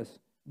listen to this.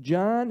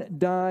 John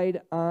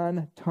died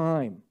on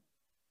time.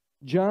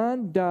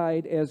 John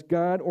died as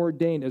God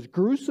ordained. As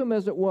gruesome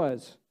as it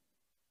was,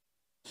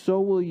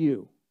 so will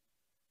you.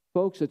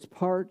 Folks, it's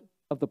part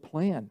of the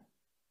plan.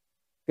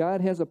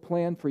 God has a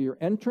plan for your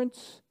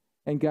entrance,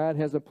 and God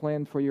has a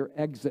plan for your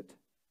exit.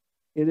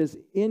 It is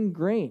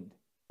ingrained.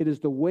 It is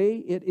the way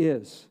it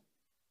is.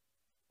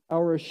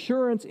 Our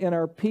assurance and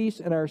our peace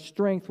and our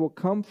strength will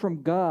come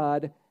from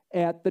God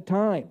at the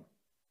time.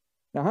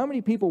 Now, how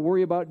many people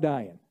worry about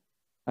dying?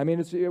 I mean,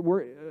 it's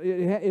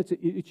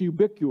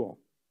ubiquitous.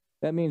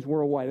 That means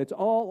worldwide. It's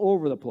all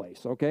over the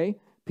place, okay?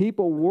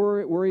 People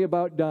worry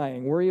about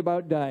dying,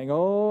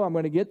 Oh, I'm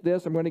going to get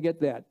this, I'm going to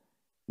get that.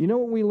 You know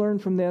what we learn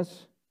from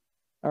this?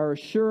 Our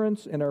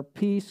assurance and our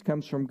peace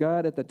comes from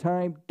God at the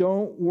time.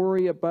 Don't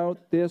worry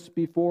about this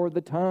before the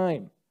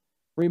time.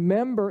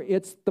 Remember,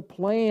 it's the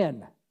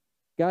plan.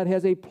 God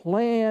has a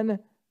plan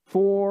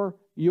for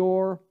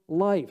your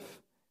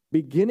life,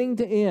 beginning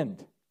to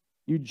end.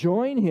 You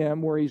join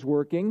Him where He's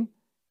working,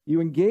 you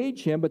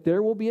engage Him, but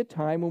there will be a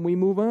time when we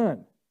move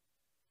on.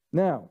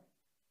 Now,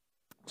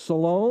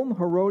 Salome,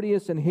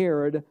 Herodias, and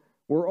Herod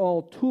were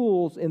all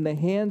tools in the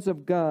hands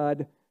of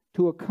God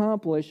to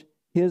accomplish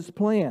His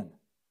plan.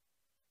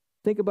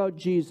 Think about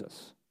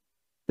Jesus.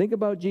 Think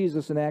about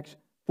Jesus in Acts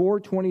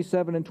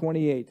 4:27 and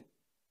 28.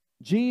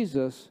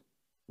 Jesus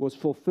was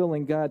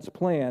fulfilling God's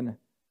plan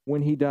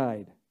when He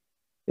died.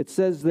 It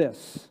says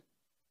this,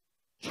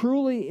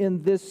 truly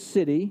in this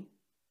city,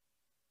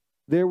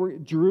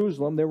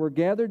 Jerusalem, there were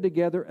gathered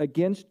together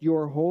against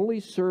your holy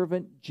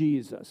servant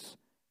Jesus.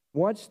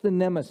 What's the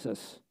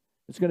nemesis?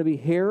 It's going to be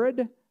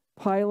Herod,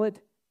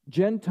 Pilate,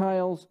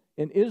 Gentiles,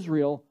 and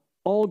Israel,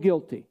 all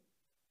guilty.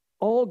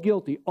 All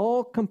guilty,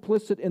 all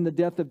complicit in the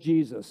death of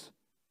Jesus.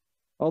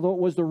 Although it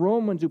was the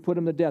Romans who put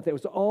him to death, it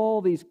was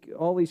all these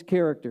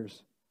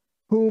characters,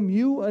 whom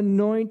you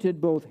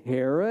anointed, both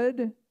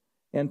Herod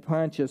and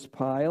Pontius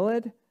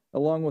Pilate,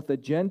 along with the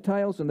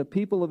Gentiles and the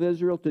people of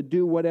Israel, to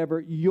do whatever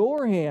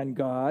your hand,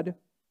 God,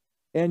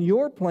 and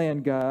your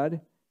plan,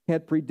 God,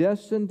 had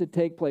predestined to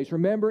take place.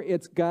 Remember,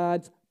 it's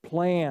God's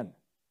plan.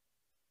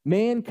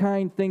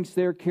 Mankind thinks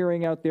they're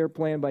carrying out their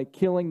plan by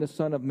killing the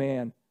Son of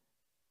Man.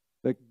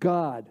 But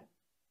God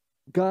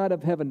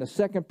of heaven, the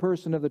second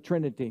person of the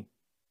Trinity,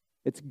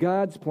 it's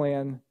God's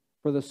plan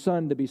for the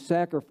Son to be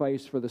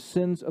sacrificed for the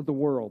sins of the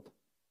world.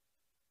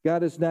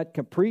 God is not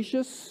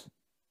capricious.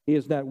 He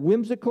is not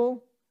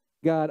whimsical.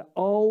 God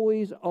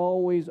always,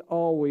 always,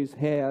 always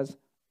has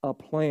a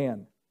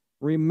plan.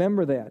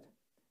 Remember that.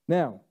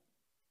 Now,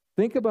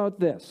 think about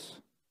this.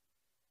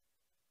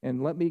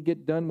 And let me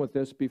get done with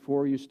this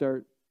before you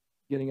start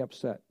getting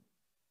upset.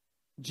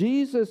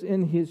 Jesus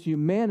in His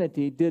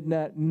humanity did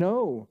not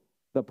know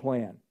the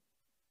plan.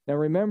 Now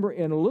remember,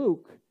 in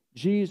Luke,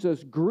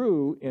 Jesus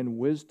grew in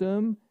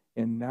wisdom,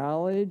 in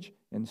knowledge,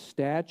 in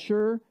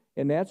stature,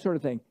 and that sort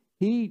of thing.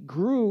 He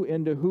grew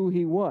into who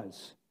He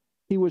was.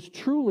 He was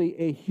truly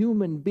a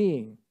human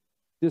being,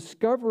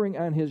 discovering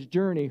on His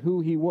journey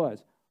who He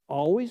was.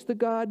 Always the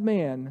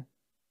God-man,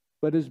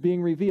 but is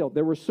being revealed.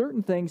 There were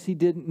certain things He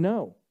didn't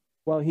know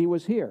while He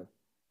was here,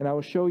 and I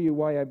will show you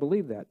why I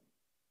believe that.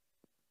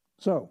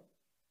 So,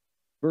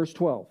 verse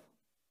 12.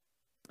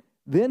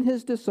 Then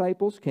His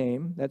disciples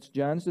came, that's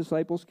John's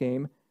disciples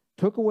came,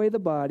 took away the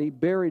body,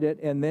 buried it,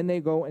 and then they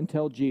go and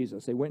tell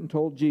Jesus. They went and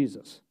told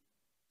Jesus.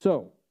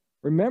 So,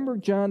 remember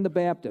John the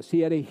Baptist.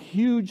 He had a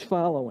huge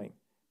following.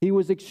 He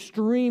was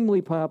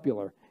extremely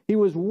popular. He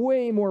was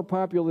way more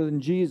popular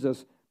than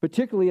Jesus,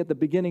 particularly at the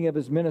beginning of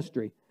His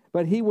ministry.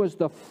 But He was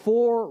the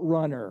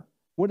forerunner.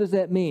 What does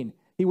that mean?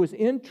 He was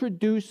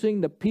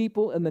introducing the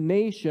people and the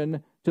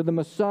nation to the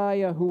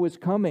Messiah who is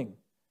coming.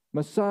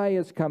 Messiah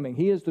is coming.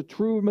 He is the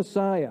true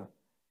Messiah.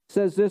 It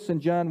says this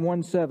in John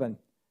 1:7.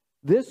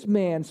 This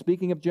man,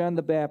 speaking of John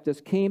the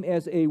Baptist, came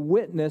as a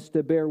witness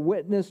to bear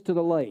witness to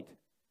the light.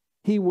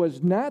 He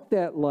was not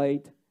that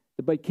light,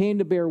 but came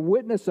to bear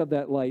witness of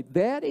that light.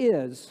 That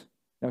is,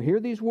 now hear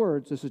these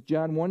words, this is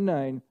John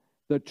 1:9,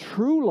 the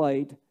true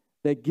light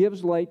that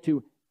gives light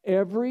to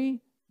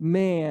every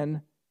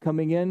man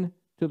coming into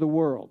the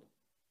world.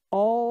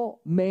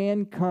 All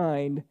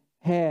mankind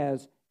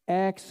has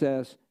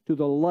access to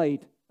the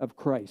light of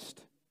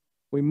Christ.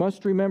 We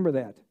must remember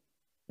that.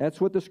 That's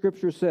what the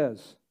Scripture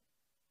says.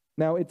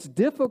 Now, it's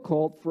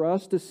difficult for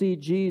us to see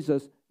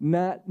Jesus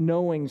not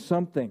knowing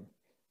something.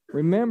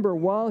 Remember,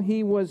 while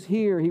He was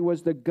here, He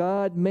was the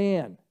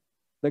God-man.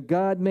 The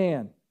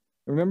God-man.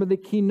 Remember the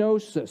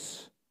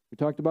kenosis. We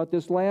talked about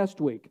this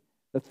last week.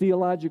 The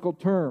theological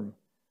term.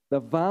 The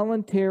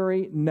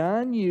voluntary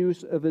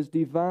non-use of His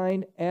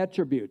divine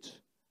attributes.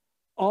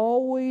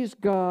 Always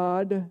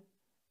God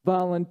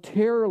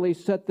voluntarily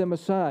set them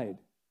aside.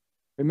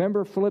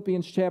 Remember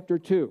Philippians chapter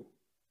 2.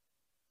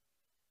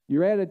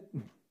 You're at it.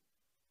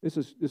 This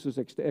is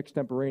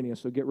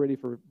extemporaneous, so get ready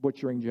for a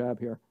butchering job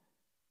here.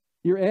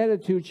 Your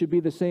attitude should be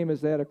the same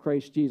as that of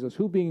Christ Jesus,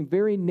 who being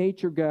very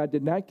nature God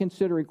did not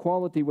consider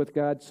equality with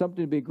God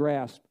something to be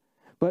grasped,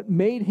 but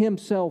made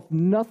himself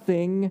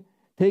nothing,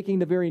 taking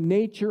the very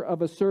nature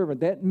of a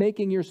servant. That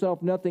making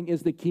yourself nothing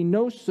is the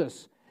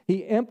kenosis.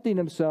 He emptied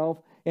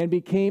himself and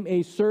became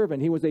a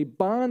servant. He was a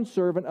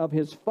bondservant of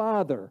his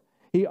Father.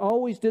 He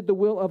always did the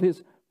will of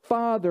his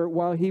Father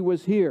while he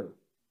was here.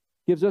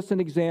 Gives us an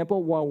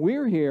example. While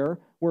we're here,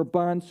 we're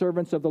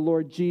bondservants of the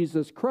Lord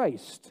Jesus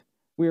Christ.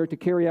 We are to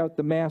carry out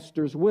the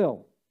Master's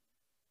will.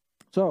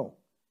 So,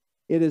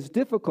 it is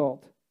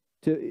difficult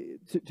to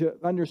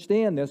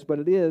understand this, but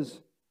it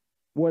is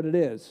what it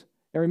is.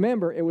 And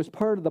remember, it was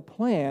part of the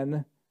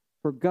plan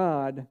for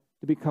God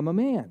to become a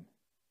man.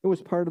 It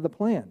was part of the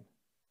plan.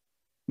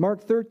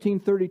 Mark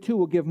 13:32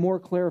 will give more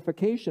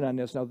clarification on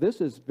this. Now, this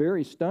is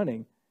very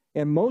stunning,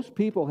 and most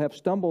people have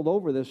stumbled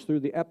over this through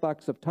the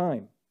epochs of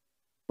time.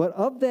 But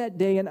of that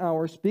day and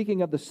hour,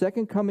 speaking of the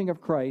second coming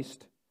of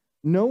Christ,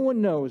 no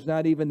one knows,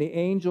 not even the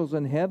angels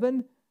in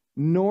heaven,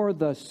 nor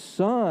the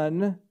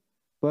Son,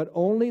 but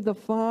only the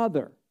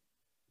Father.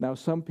 Now,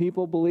 some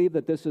people believe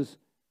that this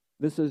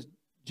is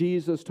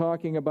Jesus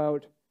talking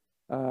about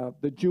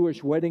the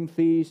Jewish wedding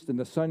feast, and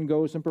the Son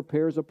goes and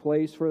prepares a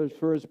place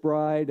for his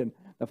bride, and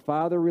the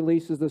Father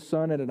releases the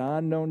Son at an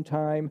unknown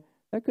time.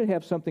 That could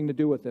have something to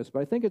do with this, but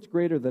I think it's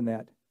greater than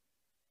that.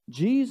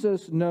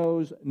 Jesus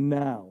knows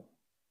now.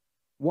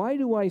 Why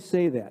do I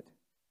say that?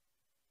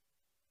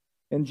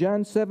 In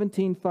John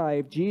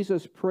 17:5,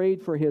 Jesus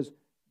prayed for his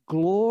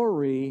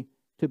glory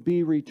to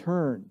be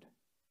returned.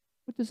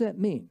 What does that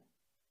mean?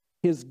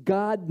 His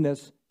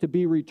godness to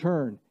be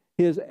returned.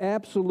 His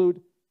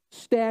absolute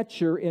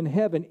stature in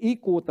heaven,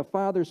 equal with the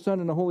Father, Son,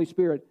 and the Holy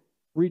Spirit,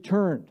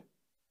 returned.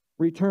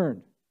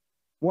 Returned.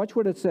 Watch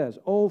what it says.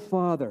 "O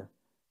Father,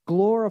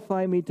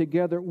 glorify me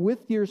together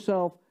with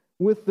yourself,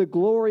 with the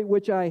glory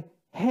which I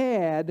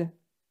had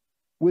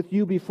with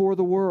you before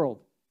the world."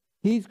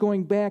 He's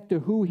going back to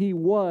who he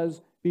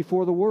was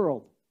before the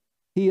world.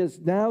 He is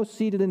now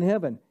seated in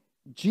heaven.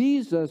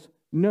 Jesus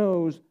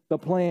knows the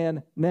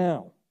plan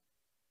now.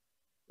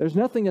 There's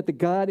nothing that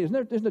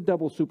there's no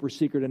double super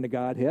secret in the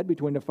Godhead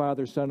between the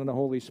Father, Son, and the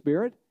Holy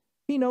Spirit.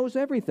 He knows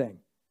everything.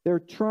 Their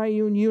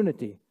triune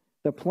unity.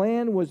 The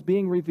plan was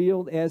being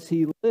revealed as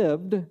he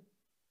lived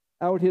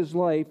out his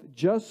life,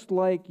 just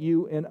like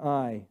you and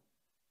I.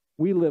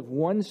 We live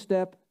one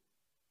step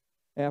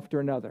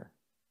after another.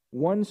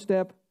 One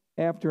step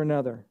after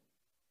another.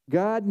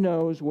 God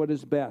knows what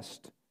is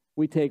best.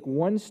 We take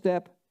one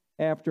step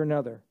after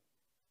another.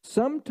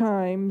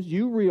 Sometimes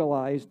you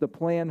realize the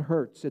plan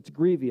hurts. It's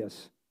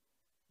grievous.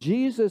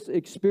 Jesus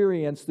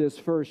experienced this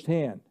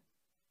firsthand.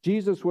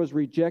 Jesus was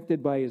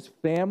rejected by his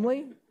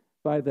family,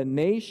 by the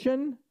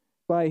nation,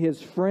 by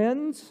his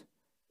friends,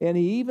 and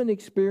he even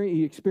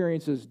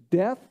experiences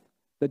death,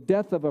 the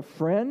death of a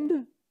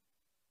friend.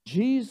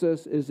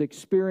 Jesus is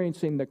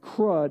experiencing the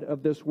crud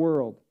of this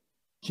world.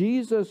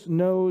 Jesus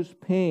knows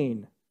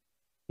pain.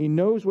 He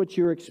knows what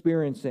you're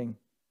experiencing.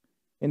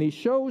 And he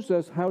shows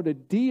us how to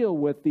deal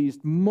with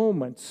these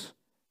moments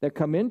that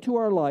come into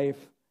our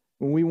life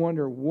when we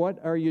wonder,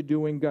 what are you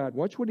doing, God?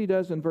 Watch what he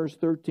does in verse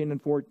 13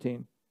 and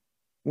 14.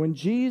 When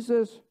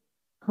Jesus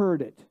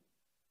heard it.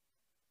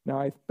 Now,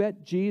 I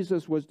bet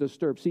Jesus was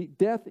disturbed. See,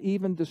 death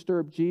even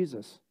disturbed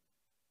Jesus.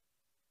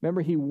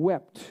 Remember, he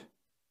wept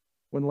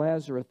when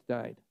Lazarus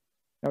died.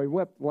 Now, he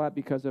wept a lot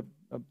because of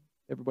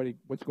everybody,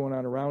 what's going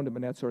on around him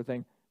and that sort of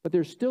thing. But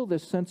there's still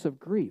this sense of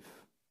grief.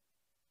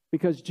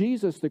 Because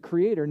Jesus, the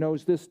Creator,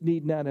 knows this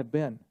need not have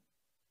been.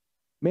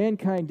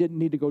 Mankind didn't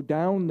need to go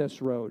down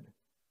this road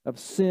of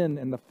sin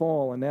and the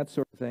fall and that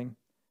sort of thing.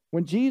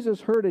 When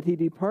Jesus heard it, he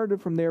departed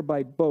from there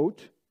by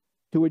boat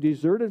to a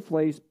deserted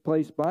place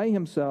by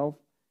himself.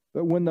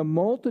 But when the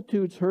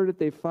multitudes heard it,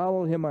 they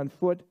followed him on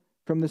foot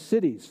from the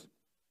cities.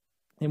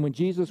 And when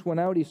Jesus went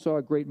out, he saw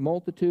a great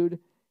multitude,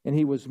 and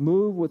he was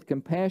moved with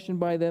compassion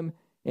by them,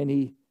 and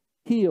he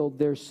healed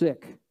their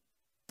sick.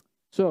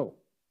 So,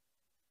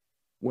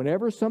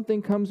 whenever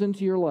something comes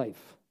into your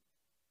life,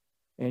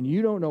 and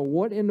you don't know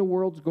what in the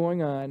world's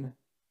going on,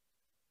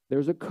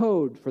 there's a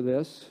code for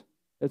this.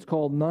 It's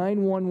called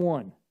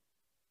 911.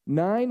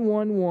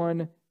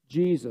 911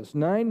 Jesus.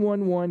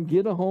 911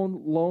 get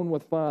alone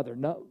with Father.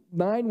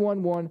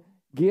 911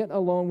 get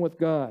alone with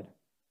God.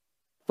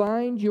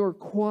 Find your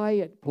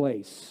quiet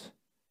place.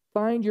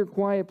 Find your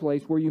quiet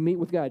place where you meet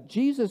with God.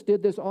 Jesus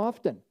did this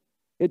often.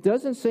 It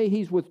doesn't say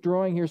he's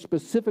withdrawing here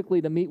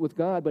specifically to meet with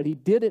God, but he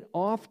did it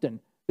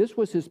often. This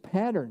was his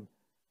pattern.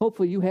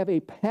 Hopefully you have a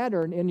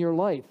pattern in your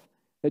life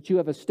that you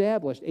have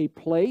established, a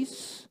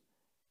place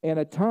and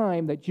a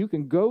time that you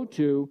can go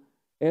to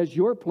as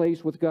your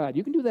place with God.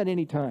 You can do that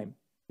anytime.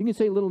 You can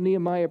say little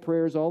Nehemiah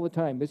prayers all the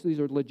time. These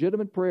are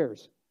legitimate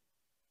prayers.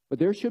 But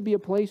there should be a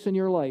place in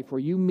your life where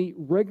you meet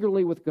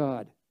regularly with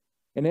God.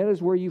 And that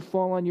is where you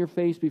fall on your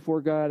face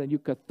before God and you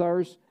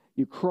catharsis,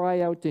 you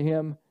cry out to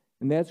him,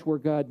 and that's where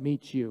God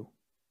meets you,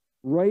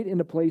 right in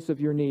the place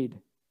of your need.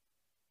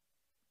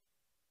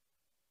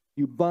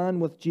 You bond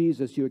with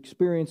Jesus. You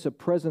experience the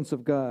presence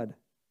of God.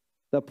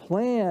 The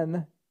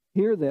plan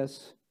hear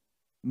this,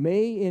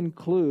 may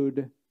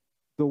include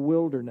the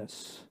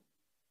wilderness.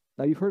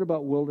 Now, you've heard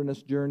about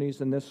wilderness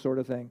journeys and this sort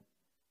of thing.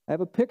 I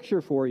have a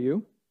picture for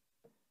you.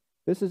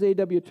 This is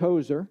A.W.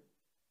 Tozer,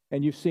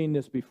 and you've seen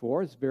this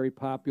before. It's very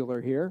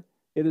popular here.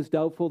 It is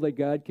doubtful that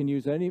God can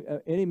use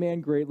any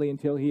man greatly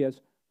until he has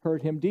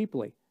hurt him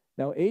deeply.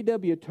 Now,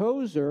 A.W.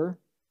 Tozer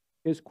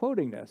is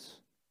quoting this.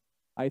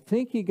 I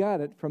think he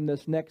got it from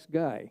this next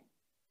guy.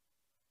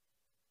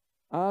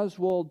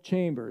 Oswald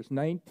Chambers,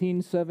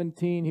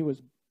 1917.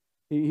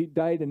 He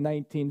died in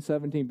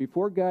 1917.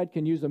 Before God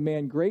can use a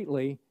man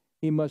greatly,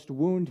 he must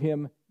wound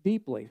him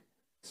deeply.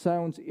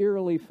 Sounds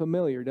eerily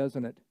familiar,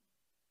 doesn't it?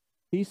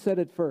 He said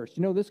it first.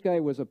 You know, this guy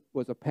was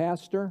a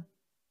pastor.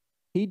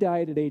 He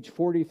died at age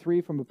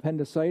 43 from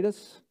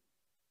appendicitis.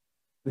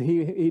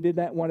 He did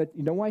not want to,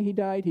 you know why he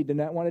died? He did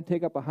not want to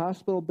take up a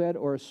hospital bed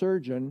or a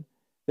surgeon.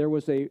 There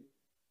was a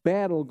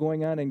battle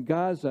going on in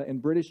Gaza,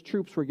 and British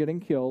troops were getting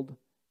killed,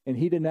 and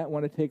he did not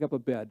want to take up a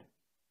bed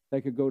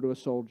that could go to a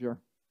soldier.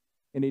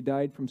 And he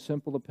died from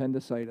simple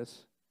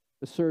appendicitis.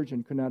 The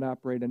surgeon could not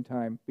operate in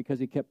time because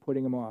he kept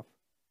putting him off.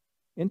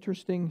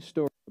 Interesting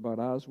story about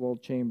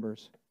Oswald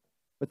Chambers.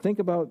 But think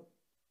about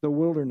the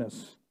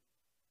wilderness.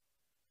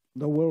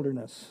 The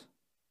wilderness.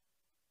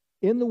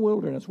 In the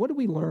wilderness, what do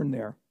we learn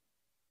there?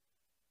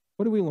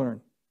 What do we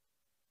learn?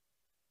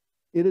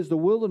 It is the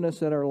wilderness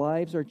that our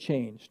lives are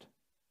changed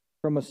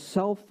from a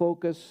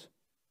self-focus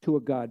to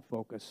a God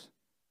focus.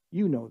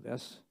 You know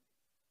this.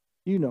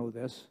 You know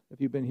this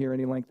if you've been here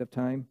any length of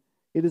time.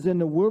 It is in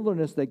the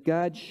wilderness that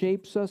God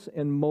shapes us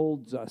and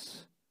molds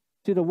us.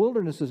 See, the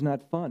wilderness is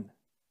not fun.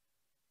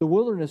 The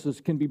wilderness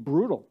can be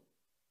brutal.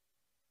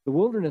 The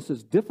wilderness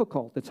is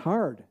difficult. It's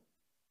hard.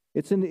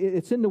 It's in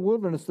the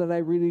wilderness that I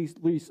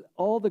release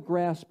all the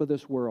grasp of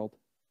this world.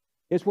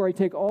 It's where I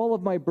take all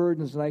of my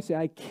burdens and I say,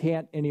 I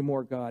can't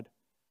anymore, God.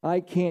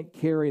 I can't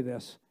carry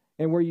this.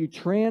 And where you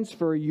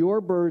transfer your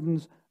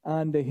burdens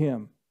onto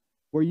Him.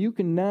 Where you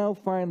can now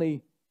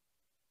finally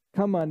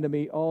come unto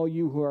me, all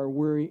you who are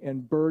weary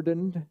and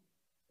burdened,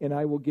 and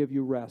I will give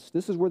you rest.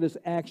 This is where this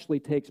actually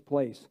takes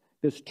place,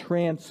 this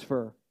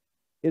transfer.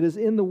 It is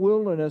in the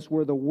wilderness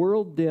where the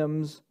world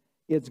dims,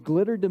 its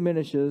glitter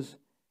diminishes,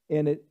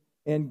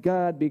 and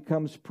God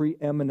becomes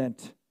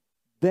preeminent.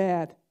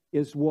 That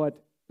is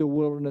what the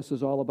wilderness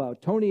is all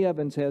about. Tony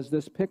Evans has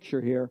this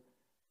picture here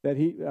that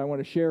I want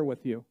to share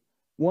with you.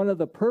 One of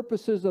the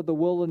purposes of the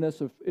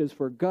wilderness is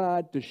for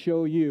God to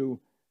show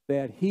you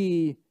that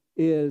He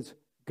is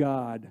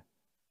God.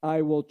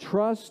 I will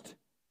trust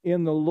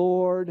in the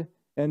Lord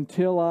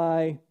until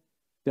I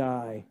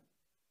die.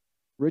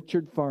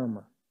 Richard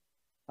Farmer.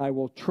 I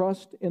will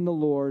trust in the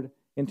Lord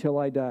until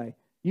I die.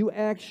 You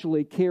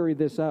actually carry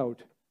this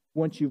out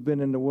once you've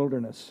been in the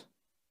wilderness.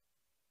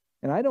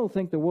 And I don't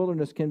think the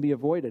wilderness can be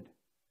avoided.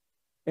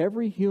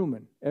 Every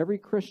human, every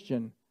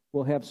Christian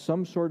will have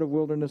some sort of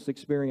wilderness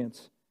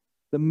experience.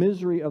 The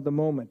misery of the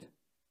moment.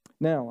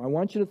 Now, I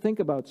want you to think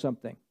about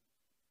something.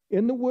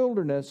 In the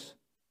wilderness,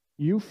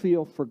 you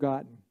feel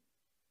forgotten.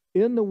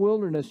 In the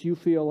wilderness, you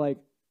feel like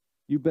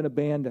you've been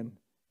abandoned.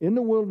 In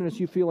the wilderness,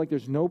 you feel like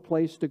there's no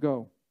place to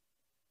go.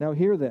 Now,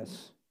 hear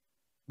this.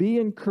 Be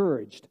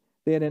encouraged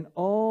that in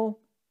all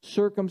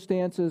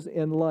circumstances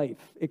in life,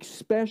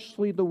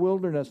 especially the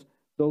wilderness,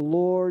 the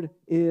Lord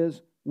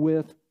is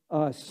with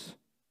us.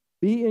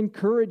 Be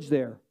encouraged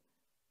there.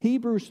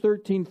 Hebrews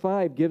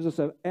 13:5 gives us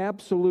an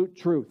absolute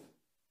truth.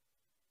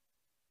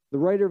 The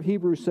writer of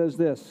Hebrews says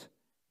this,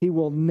 He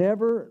will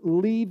never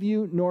leave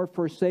you nor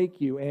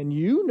forsake you. And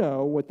you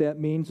know what that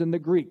means in the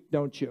Greek,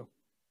 don't you?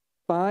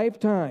 5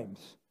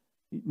 times.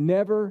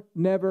 Never,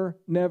 never,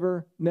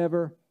 never,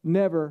 never,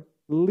 never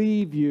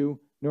leave you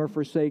nor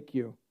forsake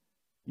you.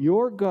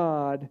 Your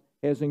God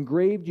has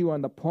engraved you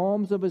on the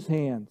palms of His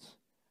hands.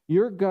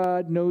 Your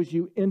God knows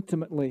you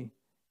intimately.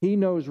 He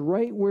knows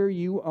right where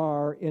you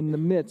are in the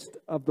midst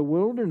of the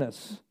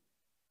wilderness.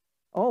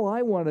 All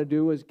I want to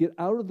do is get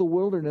out of the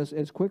wilderness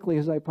as quickly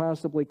as I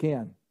possibly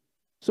can.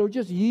 So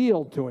just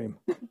yield to Him.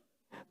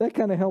 That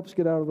kind of helps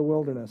get out of the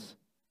wilderness.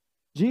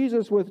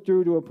 Jesus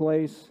withdrew to a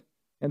place,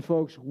 and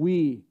folks,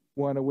 we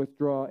want to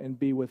withdraw and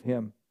be with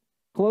Him.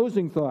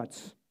 Closing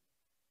thoughts.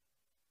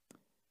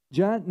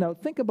 John, now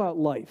think about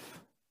life.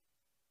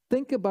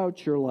 Think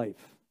about your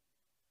life.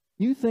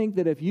 You think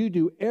that if you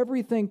do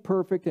everything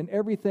perfect and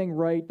everything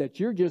right, that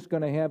you're just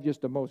going to have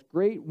just the most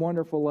great,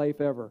 wonderful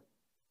life ever.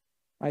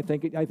 I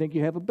think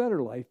you have a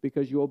better life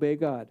because you obey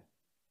God.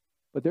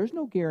 But there's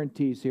no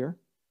guarantees here.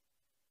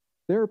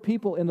 There are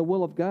people in the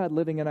will of God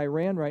living in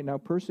Iran right now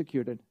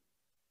persecuted.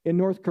 In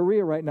North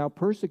Korea right now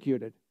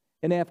persecuted.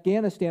 In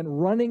Afghanistan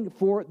running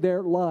for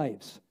their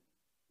lives.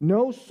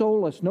 No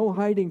solace, no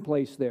hiding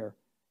place there.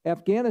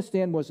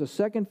 Afghanistan was the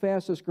second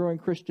fastest growing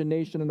Christian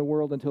nation in the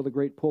world until the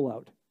great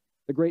pullout,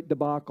 the great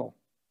debacle.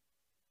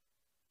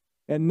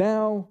 And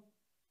now,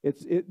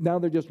 now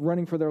they're just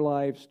running for their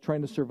lives,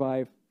 trying to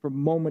survive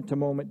from moment to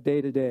moment,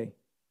 day to day.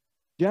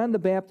 John the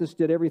Baptist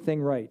did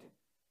everything right.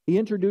 He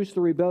introduced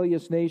the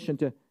rebellious nation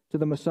to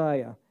the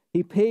Messiah.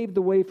 He paved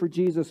the way for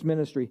Jesus'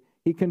 ministry.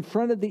 He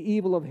confronted the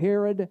evil of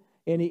Herod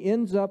and he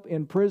ends up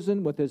in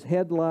prison with his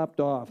head lopped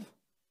off.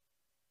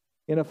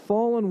 In a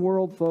fallen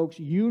world, folks,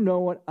 you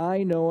know it,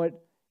 I know it.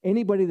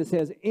 Anybody that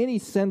has any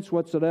sense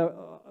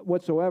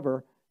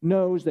whatsoever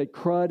knows that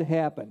crud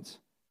happens.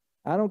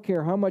 I don't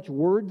care how much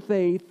word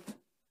faith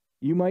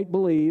you might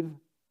believe,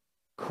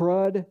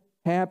 crud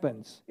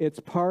happens. It's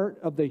part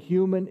of the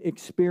human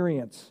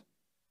experience.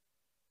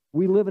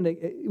 You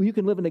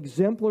can live an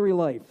exemplary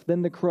life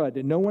than the crud,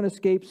 and no one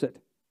escapes it.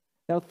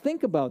 Now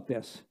think about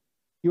this.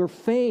 Your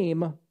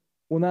fame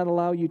will not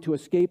allow you to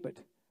escape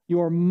it.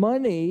 Your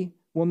money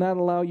will not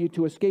allow you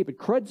to escape it.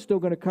 Crud's still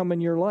going to come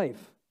in your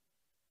life.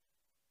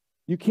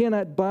 You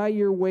cannot buy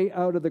your way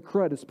out of the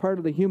crud. It's part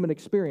of the human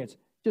experience.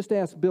 Just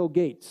ask Bill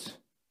Gates.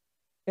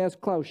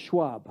 Ask Klaus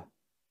Schwab.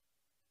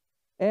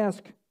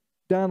 Ask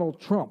Donald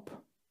Trump.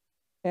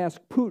 Ask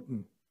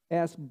Putin.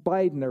 Ask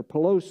Biden or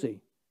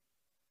Pelosi.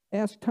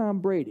 Ask Tom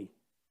Brady.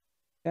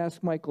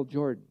 Ask Michael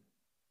Jordan.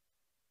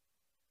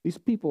 These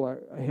people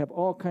have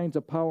all kinds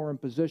of power and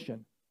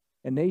position,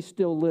 and they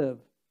still live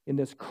in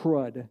this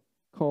crud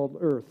called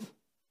earth.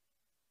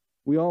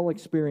 We all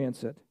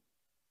experience it.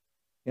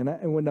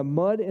 And when the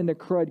mud and the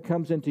crud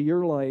comes into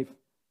your life,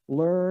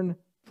 learn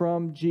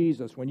from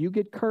Jesus. When you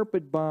get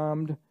carpet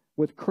bombed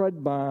with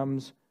crud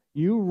bombs,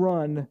 you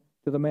run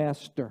to the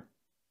Master.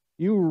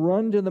 You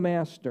run to the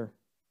Master.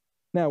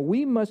 Now,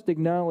 we must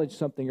acknowledge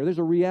something here. There's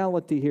a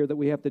reality here that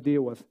we have to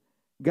deal with.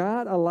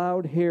 God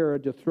allowed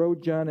Herod to throw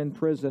John in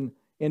prison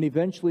and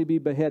eventually be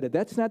beheaded.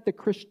 That's not the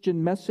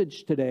Christian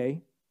message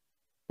today.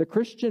 The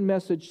Christian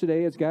message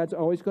today is God's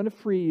always going to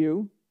free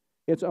you.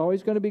 It's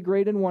always going to be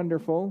great and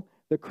wonderful.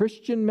 The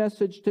Christian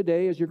message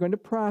today is you're going to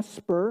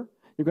prosper.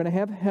 You're going to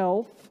have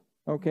health,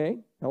 okay?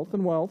 Health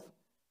and wealth.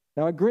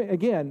 Now,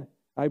 again,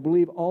 I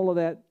believe all of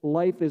that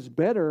life is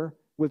better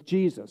with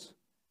Jesus.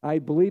 I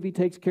believe he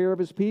takes care of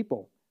his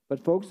people.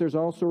 But folks, there's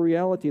also a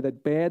reality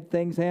that bad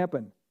things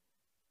happen.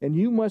 And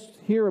you must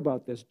hear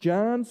about this.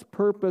 John's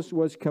purpose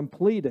was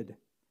completed.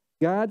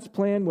 God's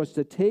plan was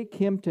to take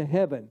him to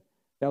heaven.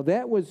 Now,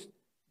 that was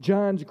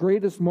John's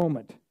greatest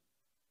moment.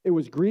 It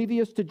was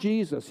grievous to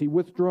Jesus. He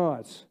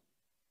withdraws.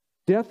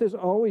 Death is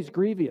always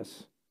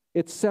grievous.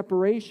 It's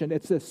separation.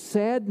 It's the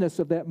sadness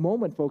of that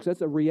moment, folks.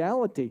 That's a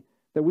reality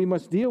that we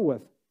must deal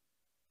with.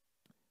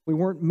 We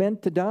weren't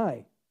meant to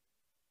die.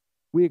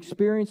 We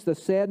experience the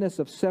sadness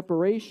of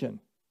separation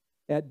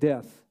at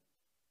death.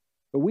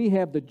 But we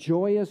have the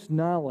joyous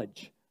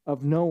knowledge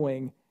of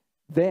knowing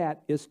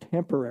that is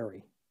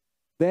temporary.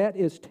 That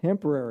is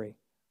temporary.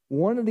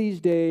 One of these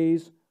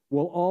days,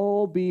 we'll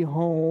all be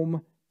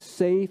home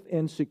safe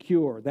and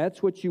secure.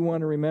 That's what you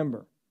want to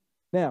remember.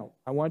 Now,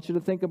 I want you to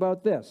think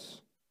about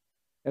this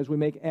as we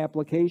make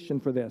application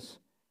for this.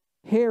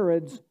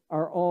 Herods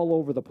are all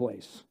over the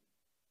place.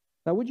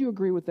 Now, would you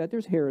agree with that?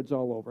 There's Herods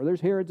all over.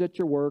 There's Herods at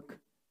your work.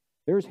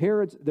 There's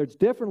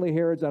definitely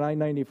Herods on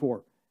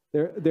I-94.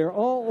 They're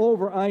all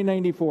over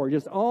I-94,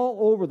 just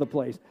all over the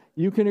place.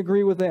 You can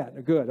agree with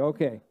that. Good,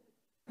 okay.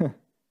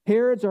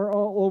 Herods are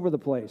all over the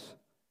place.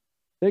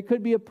 They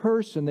could be a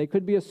person, they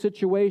could be a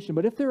situation,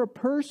 but if they're a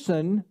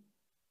person,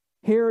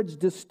 Herods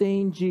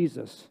disdain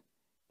Jesus.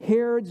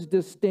 Herods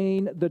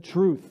disdain the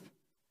truth,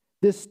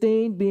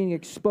 disdain being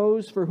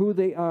exposed for who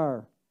they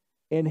are.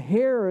 And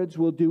Herods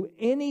will do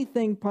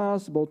anything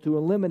possible to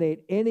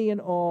eliminate any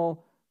and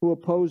all who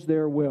oppose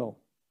their will.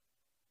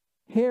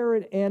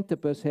 Herod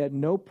Antipas had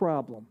no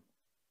problem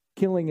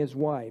killing his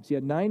wives. He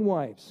had 9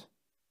 wives.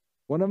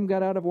 One of them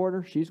got out of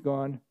order, she's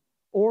gone.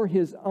 Or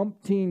his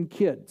umpteen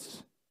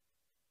kids.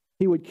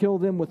 He would kill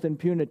them with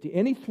impunity.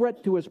 Any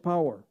threat to his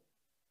power.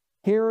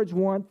 Herods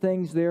want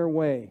things their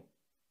way.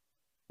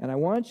 And I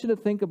want you to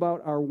think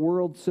about our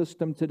world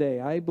system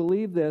today. I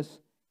believe this.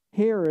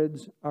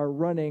 Herods are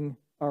running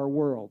our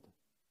world.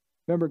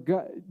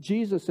 Remember,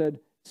 Jesus said,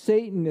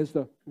 Satan is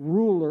the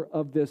ruler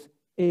of this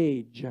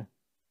age,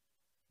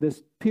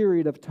 this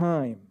period of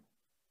time.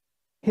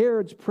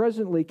 Herods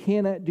presently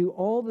cannot do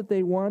all that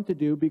they want to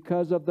do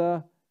because of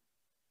the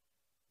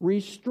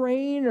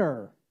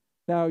restrainer.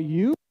 Now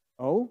you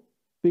know,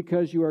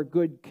 because you are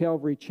good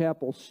Calvary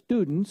Chapel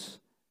students,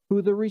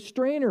 who the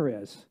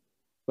restrainer is.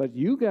 But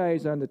you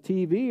guys on the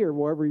TV or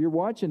wherever you're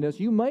watching this,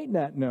 you might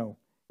not know.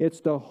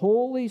 It's the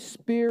Holy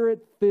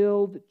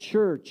Spirit-filled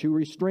church who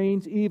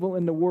restrains evil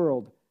in the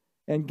world.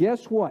 And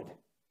guess what?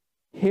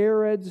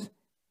 Herods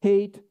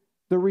hate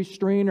the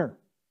restrainer.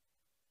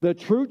 The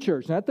true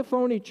church, not the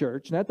phony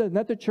church, not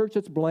the church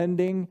that's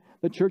blending,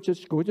 the church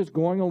that's just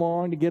going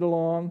along to get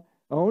along.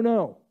 Oh,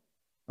 no.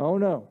 Oh,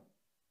 no.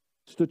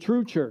 It's the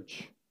true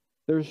church.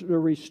 The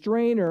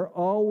restrainer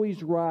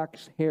always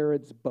rocks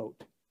Herod's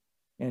boat,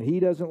 and he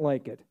doesn't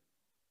like it.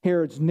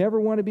 Herods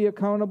never want to be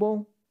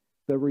accountable.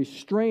 The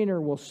restrainer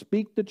will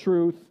speak the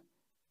truth.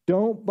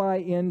 Don't buy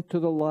into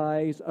the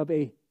lies of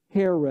a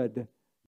Herod